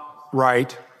top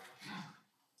right,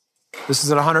 this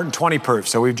is at 120 proof,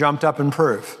 so we've jumped up in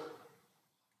proof.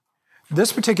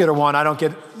 This particular one, I don't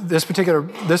get, this particular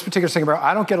single barrel,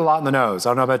 I don't get a lot in the nose. I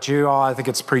don't know about you all, I think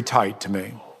it's pretty tight to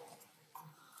me.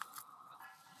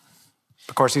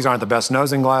 Of course, these aren't the best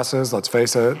nosing glasses, let's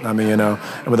face it. I mean, and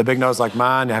with a big nose like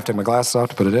mine, you have to take my glasses off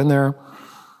to put it in there.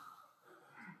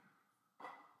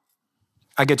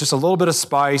 I get just a little bit of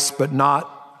spice, but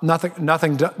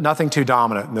nothing too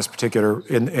dominant in this particular,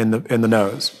 in the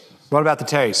nose. What about the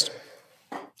taste?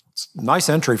 It's a nice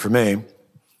entry for me.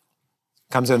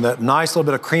 Comes in that nice little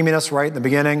bit of creaminess right in the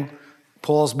beginning,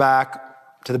 pulls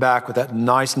back to the back with that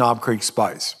nice Knob Creek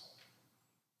spice.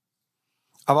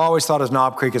 I've always thought of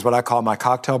Knob Creek as what I call my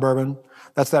cocktail bourbon.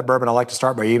 That's that bourbon I like to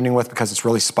start my evening with because it's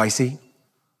really spicy.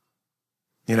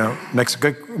 Makes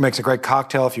a great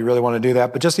cocktail if you really want to do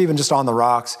that. But just on the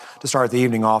rocks to start the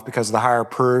evening off because of the higher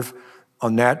proof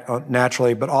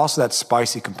naturally, but also that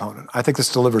spicy component. I think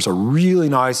this delivers a really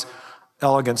nice,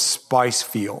 elegant spice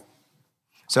feel.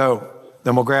 So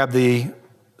then we'll grab the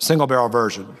single barrel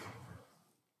version.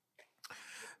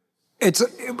 All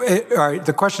right,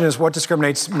 the question is, what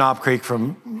discriminates Knob Creek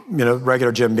from,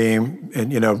 regular Jim Beam,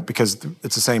 and, because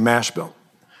it's the same mash bill?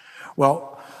 Well,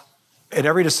 at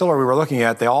every distillery we were looking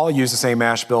at, they all use the same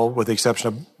mash bill with the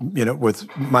exception of, with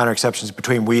minor exceptions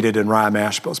between wheated and rye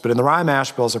mash bills. But in the rye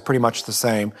mash bills, they're pretty much the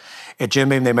same. At Jim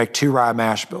Beam, they make two rye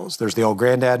mash bills. There's the old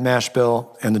Granddad mash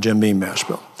bill and the Jim Beam mash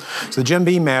bill. So the Jim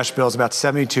Beam mash bill is about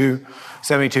 72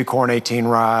 corn, 18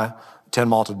 rye, 10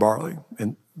 malted barley,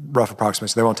 in rough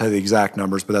approximation. They won't tell you the exact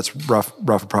numbers, but that's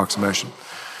rough approximation.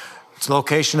 Its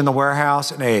location in the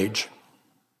warehouse and age.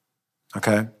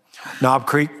 Okay? Knob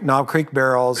Creek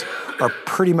barrels are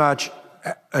pretty much,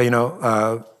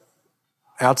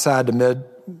 outside the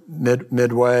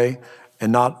midway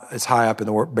and not as high up in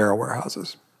the barrel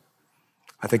warehouses.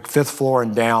 I think fifth floor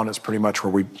and down is pretty much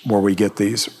where we get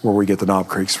the Knob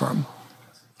Creeks from.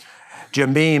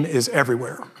 Jim Beam is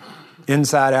everywhere,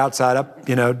 inside, outside,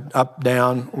 up,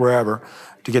 down, wherever,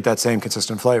 to get that same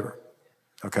consistent flavor.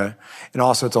 Okay, and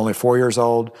also it's only 4 years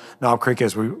old. Knob Creek,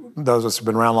 those of us who've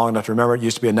been around long enough to remember, it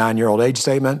used to be a 9-year-old age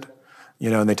statement,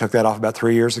 and they took that off about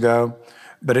 3 years ago.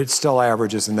 But it still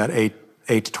averages in that 8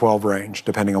 to 12 range,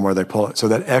 depending on where they pull it. So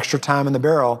that extra time in the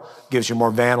barrel gives you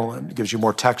more vanillin, gives you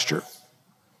more texture.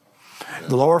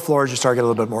 The lower floors, you start getting a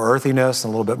little bit more earthiness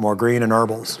and a little bit more green and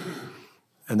herbals.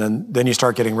 And then you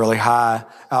start getting really high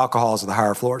alcohols at the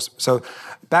higher floors. So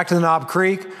back to the Knob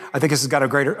Creek, I think this has got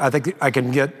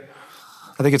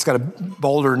I think it's got a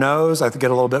bolder nose. I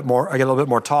get a little bit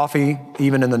more toffee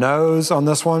even in the nose on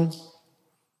this one.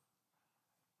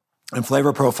 And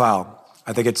flavor profile,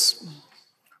 I think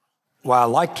while I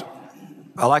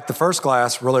liked the first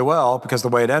glass really well because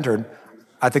of the way it entered,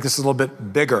 I think this is a little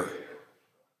bit bigger.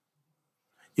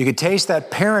 You could taste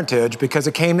that parentage because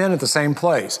it came in at the same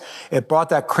place. It brought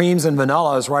that creams and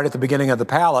vanillas right at the beginning of the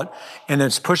palate, and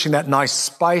it's pushing that nice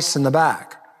spice in the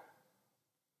back.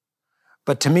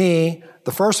 But to me,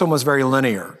 the first one was very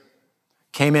linear.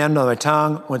 Came in on my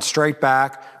tongue, went straight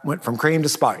back, went from cream to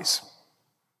spice.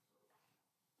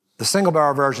 The single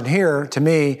barrel version here, to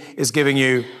me, is giving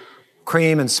you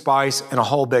cream and spice and a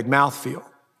whole big mouthfeel.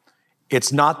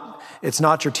 It's not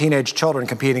your teenage children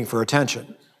competing for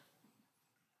attention.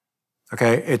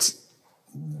 Okay,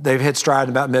 they've hit stride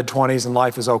in about mid-20s and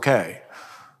life is okay.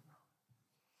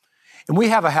 And we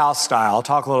have a house style. I'll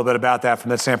talk a little bit about that from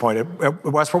that standpoint. At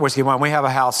Westport Whiskey Wine, we have a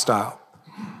house style.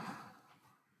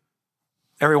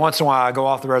 Every once in a while, I go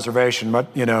off the reservation,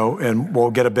 and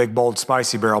we'll get a big, bold,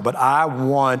 spicy barrel. But I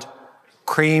want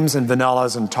creams and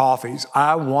vanillas and toffees.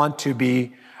 I want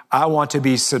I want to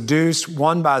be seduced,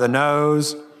 one, by the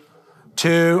nose.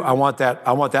 Two, I want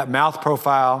that mouth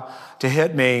profile to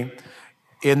hit me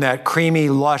in that creamy,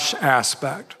 lush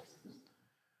aspect.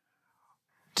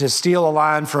 To steal a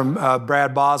line from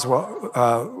Brad Boswell,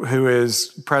 who is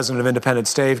president of Independent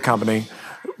Stave Company,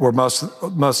 where most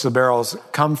of the barrels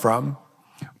come from,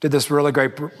 did this really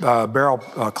great barrel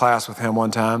class with him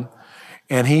one time,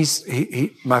 and he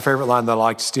my favorite line that I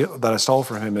like to steal, that I stole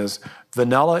from him, is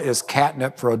vanilla is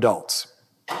catnip for adults.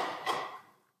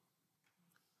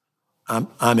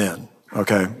 I'm in.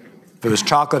 Okay, if it was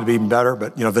chocolate, it'd be even better,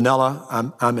 but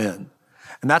vanilla, I'm in,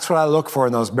 and that's what I look for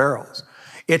in those barrels.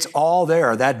 It's all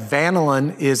there. That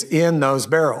vanillin is in those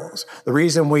barrels. The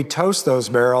reason we toast those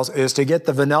barrels is to get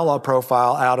the vanilla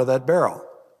profile out of that barrel.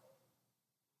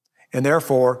 And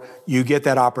therefore, you get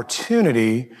that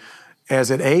opportunity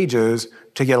as it ages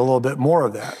to get a little bit more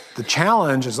of that. The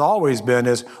challenge has always been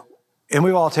and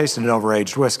we've all tasted an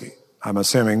overaged whiskey. I'm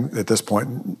assuming at this point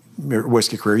in your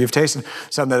whiskey career, you've tasted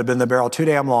something that had been in the barrel too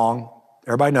damn long.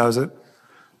 Everybody knows it.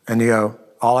 And you go,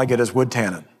 all I get is wood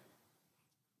tannin.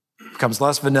 Becomes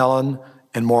less vanillin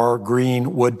and more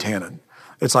green wood tannin.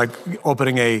 It's like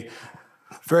opening a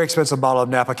very expensive bottle of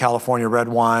Napa California red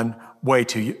wine way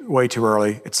too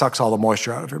early. It sucks all the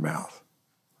moisture out of your mouth.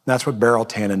 That's what barrel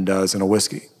tannin does in a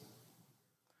whiskey.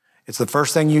 It's the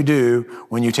first thing you do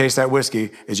when you taste that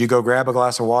whiskey is you go grab a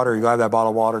glass of water, you grab that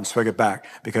bottle of water and swig it back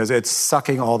because it's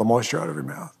sucking all the moisture out of your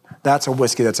mouth. That's a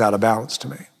whiskey that's out of balance to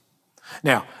me.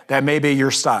 Now, that may be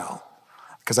your style.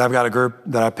 Because I've got a group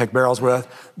that I pick barrels with,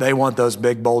 they want those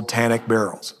big, bold, tannic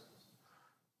barrels.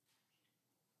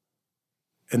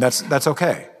 And that's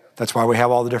okay. That's why we have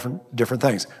all the different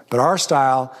things. But our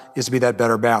style is to be that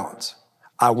better balance.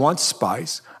 I want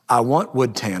spice, I want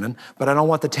wood tannin, but I don't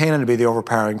want the tannin to be the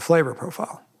overpowering flavor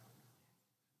profile.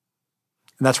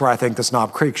 And that's where I think this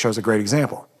Knob Creek shows a great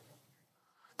example.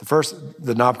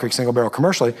 The Knob Creek single barrel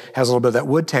commercially has a little bit of that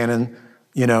wood tannin,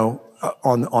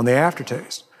 on the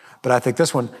aftertaste. But I think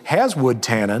this one has wood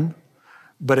tannin,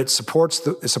 but it supports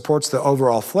the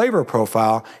overall flavor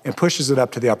profile and pushes it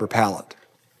up to the upper palate.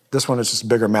 This one is just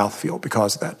bigger mouthfeel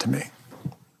because of that to me.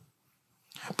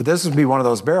 But this would be one of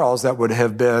those barrels that would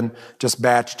have been just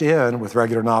batched in with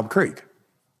regular Knob Creek.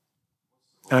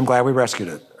 And I'm glad we rescued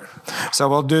it. So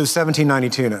we'll do the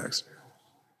 1792 next.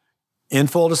 In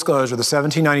full disclosure, the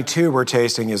 1792 we're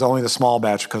tasting is only the small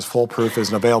batch because full proof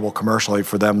isn't available commercially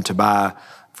for them to buy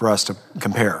for us to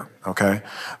compare, okay?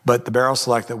 But the barrel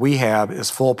select that we have is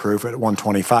full proof at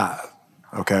 125,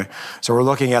 okay? So we're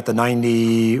looking at the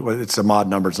 90, it's a mod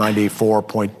number, it's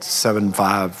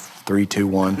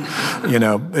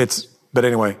 94.75321, but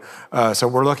anyway, so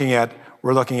we're looking at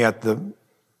the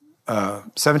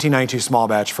 1792 small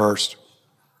batch first.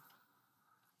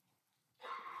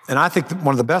 And I think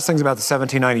one of the best things about the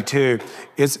 1792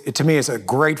 to me, is a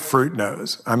great fruit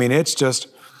nose. I mean, it's just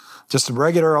a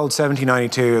regular old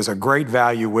 1792 is a great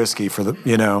value whiskey for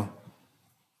the,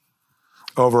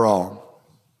 overall.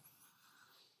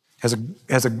 Has a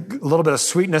little bit of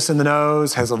sweetness in the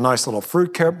nose, has a nice little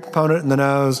fruit component in the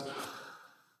nose,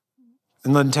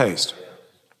 and then taste.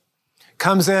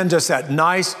 Comes in just that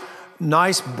nice,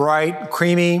 bright,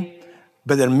 creamy,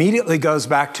 but then immediately goes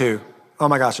back to, oh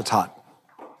my gosh, it's hot.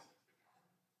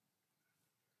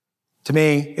 To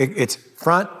me, it's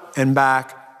front and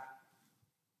back. I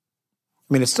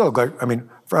mean, it's still great. I mean,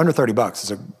 for under $30,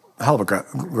 it's a hell of a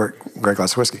great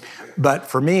glass of whiskey. But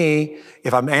for me,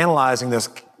 if I'm analyzing this,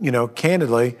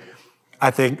 candidly, I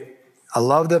think I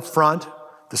love the front,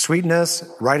 the sweetness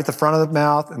right at the front of the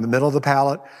mouth, in the middle of the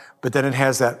palate, but then it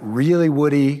has that really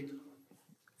woody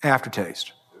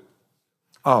aftertaste.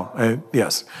 Oh,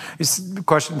 yes. It's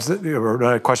questions, or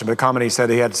not a question, but a comment. He said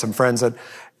he had some friends that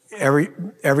every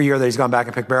year that he's gone back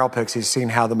and picked barrel picks, he's seen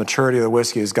how the maturity of the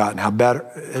whiskey has gotten, how better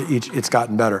it's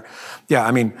gotten better. Yeah,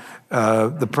 I mean,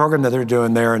 the program that they're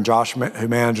doing there, and Josh, who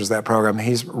manages that program,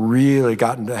 he's really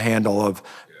gotten a handle of,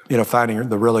 finding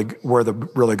where the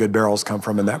really good barrels come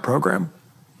from in that program.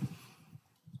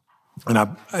 And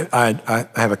I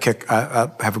have a kick. I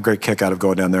have a great kick out of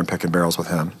going down there and picking barrels with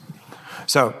him.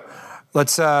 So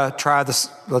let's try this.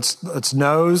 Let's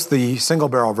nose the single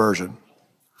barrel version.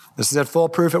 This is at full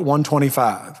proof at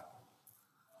 125.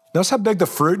 Notice how big the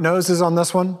fruit nose is on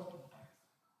this one?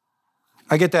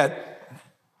 I get that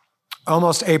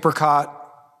almost apricot,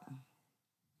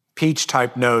 peach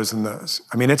type nose in this.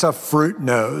 I mean, it's a fruit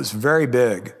nose, very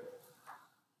big.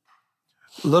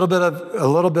 A little bit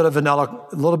of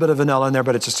vanilla in there,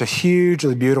 but it's just a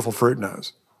hugely beautiful fruit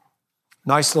nose.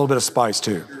 Nice little bit of spice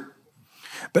too.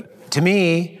 But to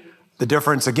me, the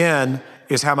difference again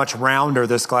is how much rounder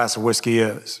this glass of whiskey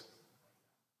is.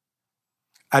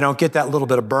 I don't get that little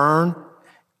bit of burn.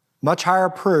 Much higher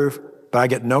proof, but I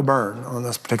get no burn on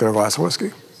this particular glass of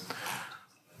whiskey.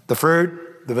 The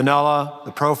fruit, the vanilla,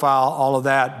 the profile, all of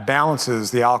that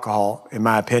balances the alcohol, in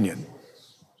my opinion.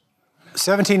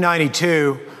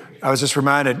 1792, I was just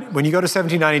reminded, when you go to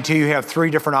 1792, you have 3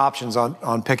 different options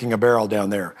on picking a barrel down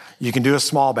there. You can do a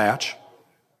small batch,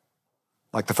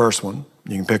 like the first one.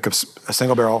 You can pick a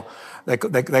single barrel. They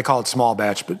call it small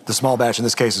batch, but the small batch in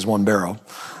this case is 1 barrel.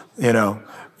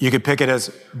 You could pick it as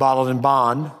bottled in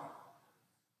bond,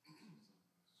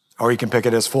 or you can pick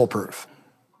it as full proof.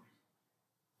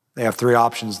 They have 3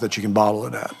 options that you can bottle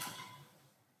it at.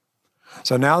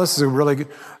 So now this is a really good,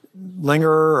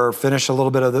 linger or finish a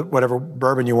little bit of whatever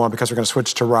bourbon you want, because we're going to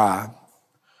switch to rye.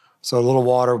 So a little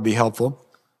water would be helpful.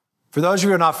 For those of you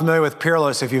who are not familiar with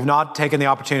Peerless, if you've not taken the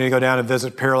opportunity to go down and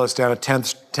visit Peerless down at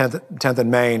 10th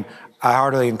and Main, I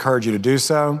heartily encourage you to do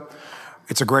so.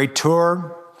 It's a great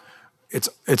tour. It's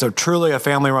truly a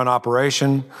family-run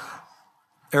operation.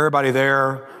 Everybody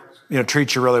there,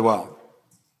 treats you really well.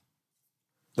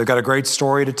 They've got a great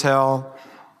story to tell.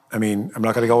 I mean, I'm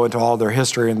not going to go into all their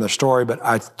history and their story, but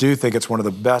I do think it's one of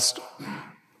the best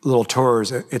little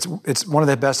tours. It's one of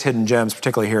the best hidden gems,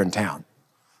 particularly here in town.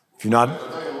 If you're not,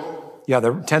 yeah,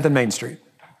 they're 10th and Main Street,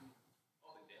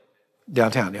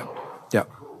 downtown. Yeah.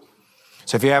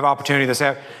 So if you have opportunity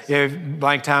you have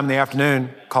blank time in the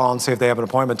afternoon, call and see if they have an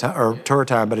appointment or tour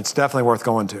time. But it's definitely worth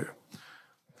going to.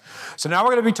 So now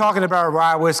we're going to be talking about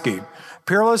rye whiskey.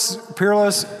 Peerless,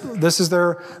 this is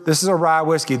a rye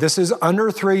whiskey. This is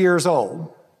under 3 years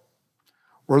old.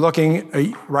 We're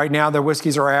looking, right now their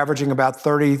whiskeys are averaging about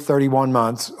 30, 31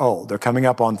 months old. They're coming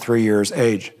up on 3 years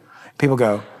age. People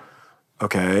go,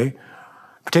 okay,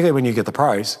 particularly when you get the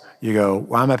price, you go,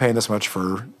 why am I paying this much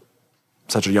for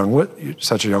such a young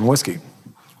whiskey?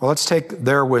 Well, let's take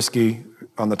their whiskey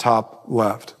on the top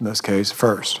left, in this case,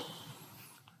 first.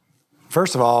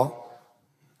 First of all,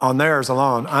 on theirs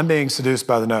alone, I'm being seduced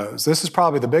by the nose. This is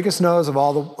probably the biggest nose of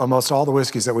almost all the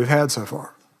whiskeys that we've had so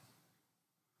far.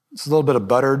 It's a little bit of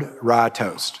buttered rye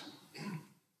toast.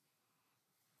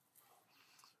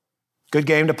 Good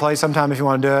game to play sometime if you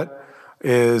want to do it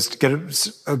is to get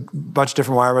a bunch of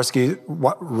different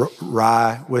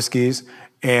rye whiskeys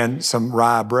and some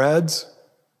rye breads,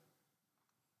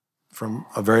 from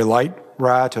a very light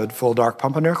rye to a full dark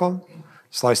pumpernickel.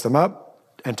 Slice them up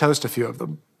and toast a few of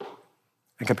them,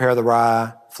 and compare the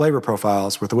rye flavor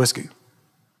profiles with the whiskey.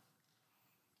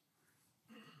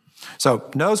 So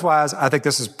nose-wise, I think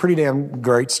this is a pretty damn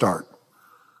great start.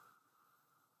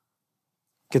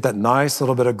 Get that nice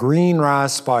little bit of green rye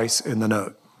spice in the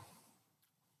note.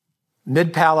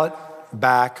 Mid-palate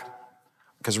back,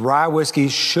 because rye whiskey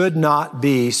should not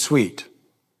be sweet,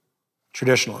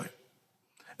 traditionally.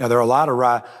 Now, there are a lot of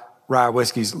rye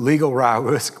whiskeys, legal rye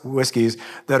whiskeys,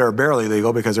 that are barely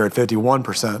legal because they're at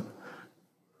 51%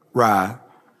 rye.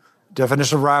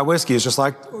 Definition of rye whiskey is just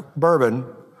like bourbon.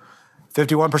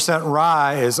 51%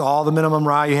 rye is all the minimum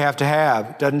rye you have to have.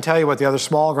 It doesn't tell you what the other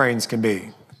small grains can be.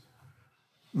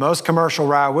 Most commercial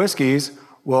rye whiskeys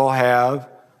will have,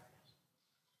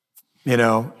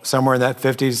 somewhere in that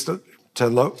 50s to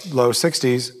low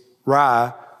 60s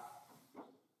rye,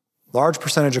 large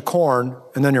percentage of corn,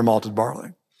 and then your malted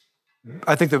barley.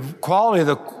 I think the quality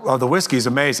of the whiskey is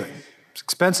amazing. It's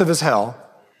expensive as hell.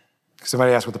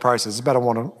 Somebody asked what the price is. It's about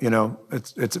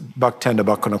it's $1.10 to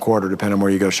 $1.25, depending on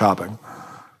where you go shopping.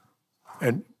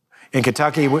 And in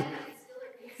Kentucky, even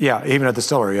at the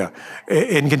distillery, yeah.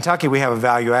 In Kentucky, we have a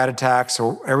value-added tax.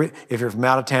 So if you're from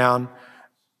out of town,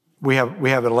 we have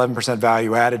an 11%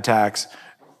 value-added tax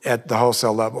at the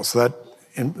wholesale level. So that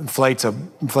inflates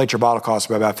your bottle cost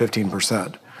by about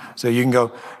 15%. So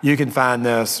you can find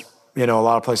this, a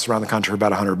lot of places around the country for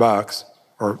about $100,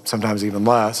 or sometimes even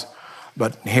less.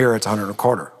 But here it's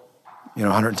 $1.25,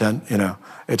 110,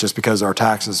 it's just because our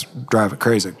taxes drive it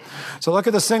crazy. So look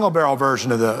at the single barrel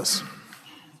version of this.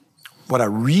 What I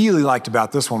really liked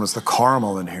about this one was the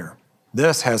caramel in here.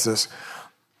 This has this,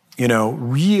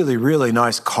 really, really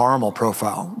nice caramel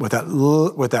profile with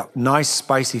that nice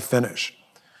spicy finish.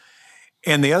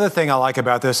 And the other thing I like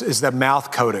about this is the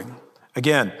mouth coating.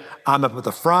 Again, I'm up at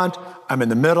the front, I'm in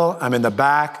the middle, I'm in the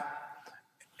back,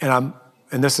 and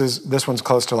this one's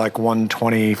close to like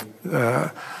 120, it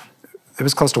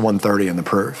was close to 130 in the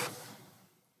proof.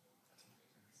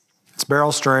 It's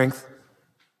barrel strength,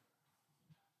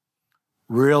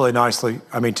 really nicely,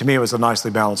 to me it was a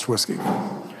nicely balanced whiskey.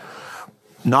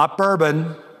 Not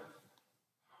bourbon,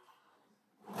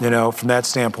 from that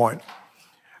standpoint.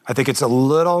 I think I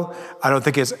don't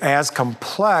think it's as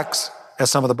complex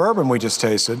as some of the bourbon we just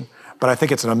tasted, but I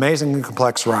think it's an amazingly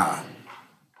complex rye.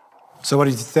 So what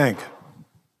do you think?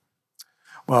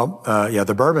 Well, yeah,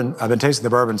 the bourbon. I've been tasting the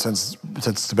bourbon since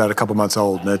it's about a couple months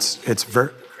old, and it's very.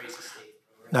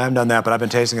 I haven't done that, but I've been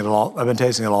tasting it all. I've been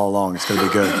tasting it all along. It's going to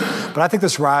be good. But I think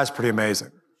this rye is pretty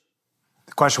amazing.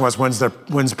 The question was, when's the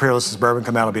Peerless's bourbon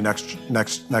come out? It'll be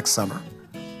next summer.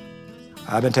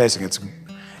 I've been tasting it.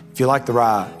 If you like the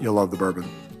rye, you'll love the bourbon.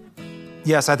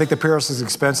 Yes, I think the Peerless is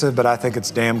expensive, but I think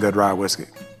it's damn good rye whiskey.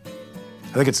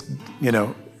 I think it's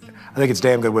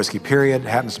damn good whiskey, period. It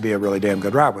happens to be a really damn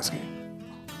good rye whiskey.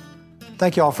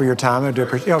 Thank you all for your time. I do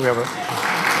appreciate it.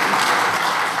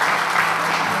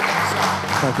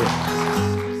 Thank you.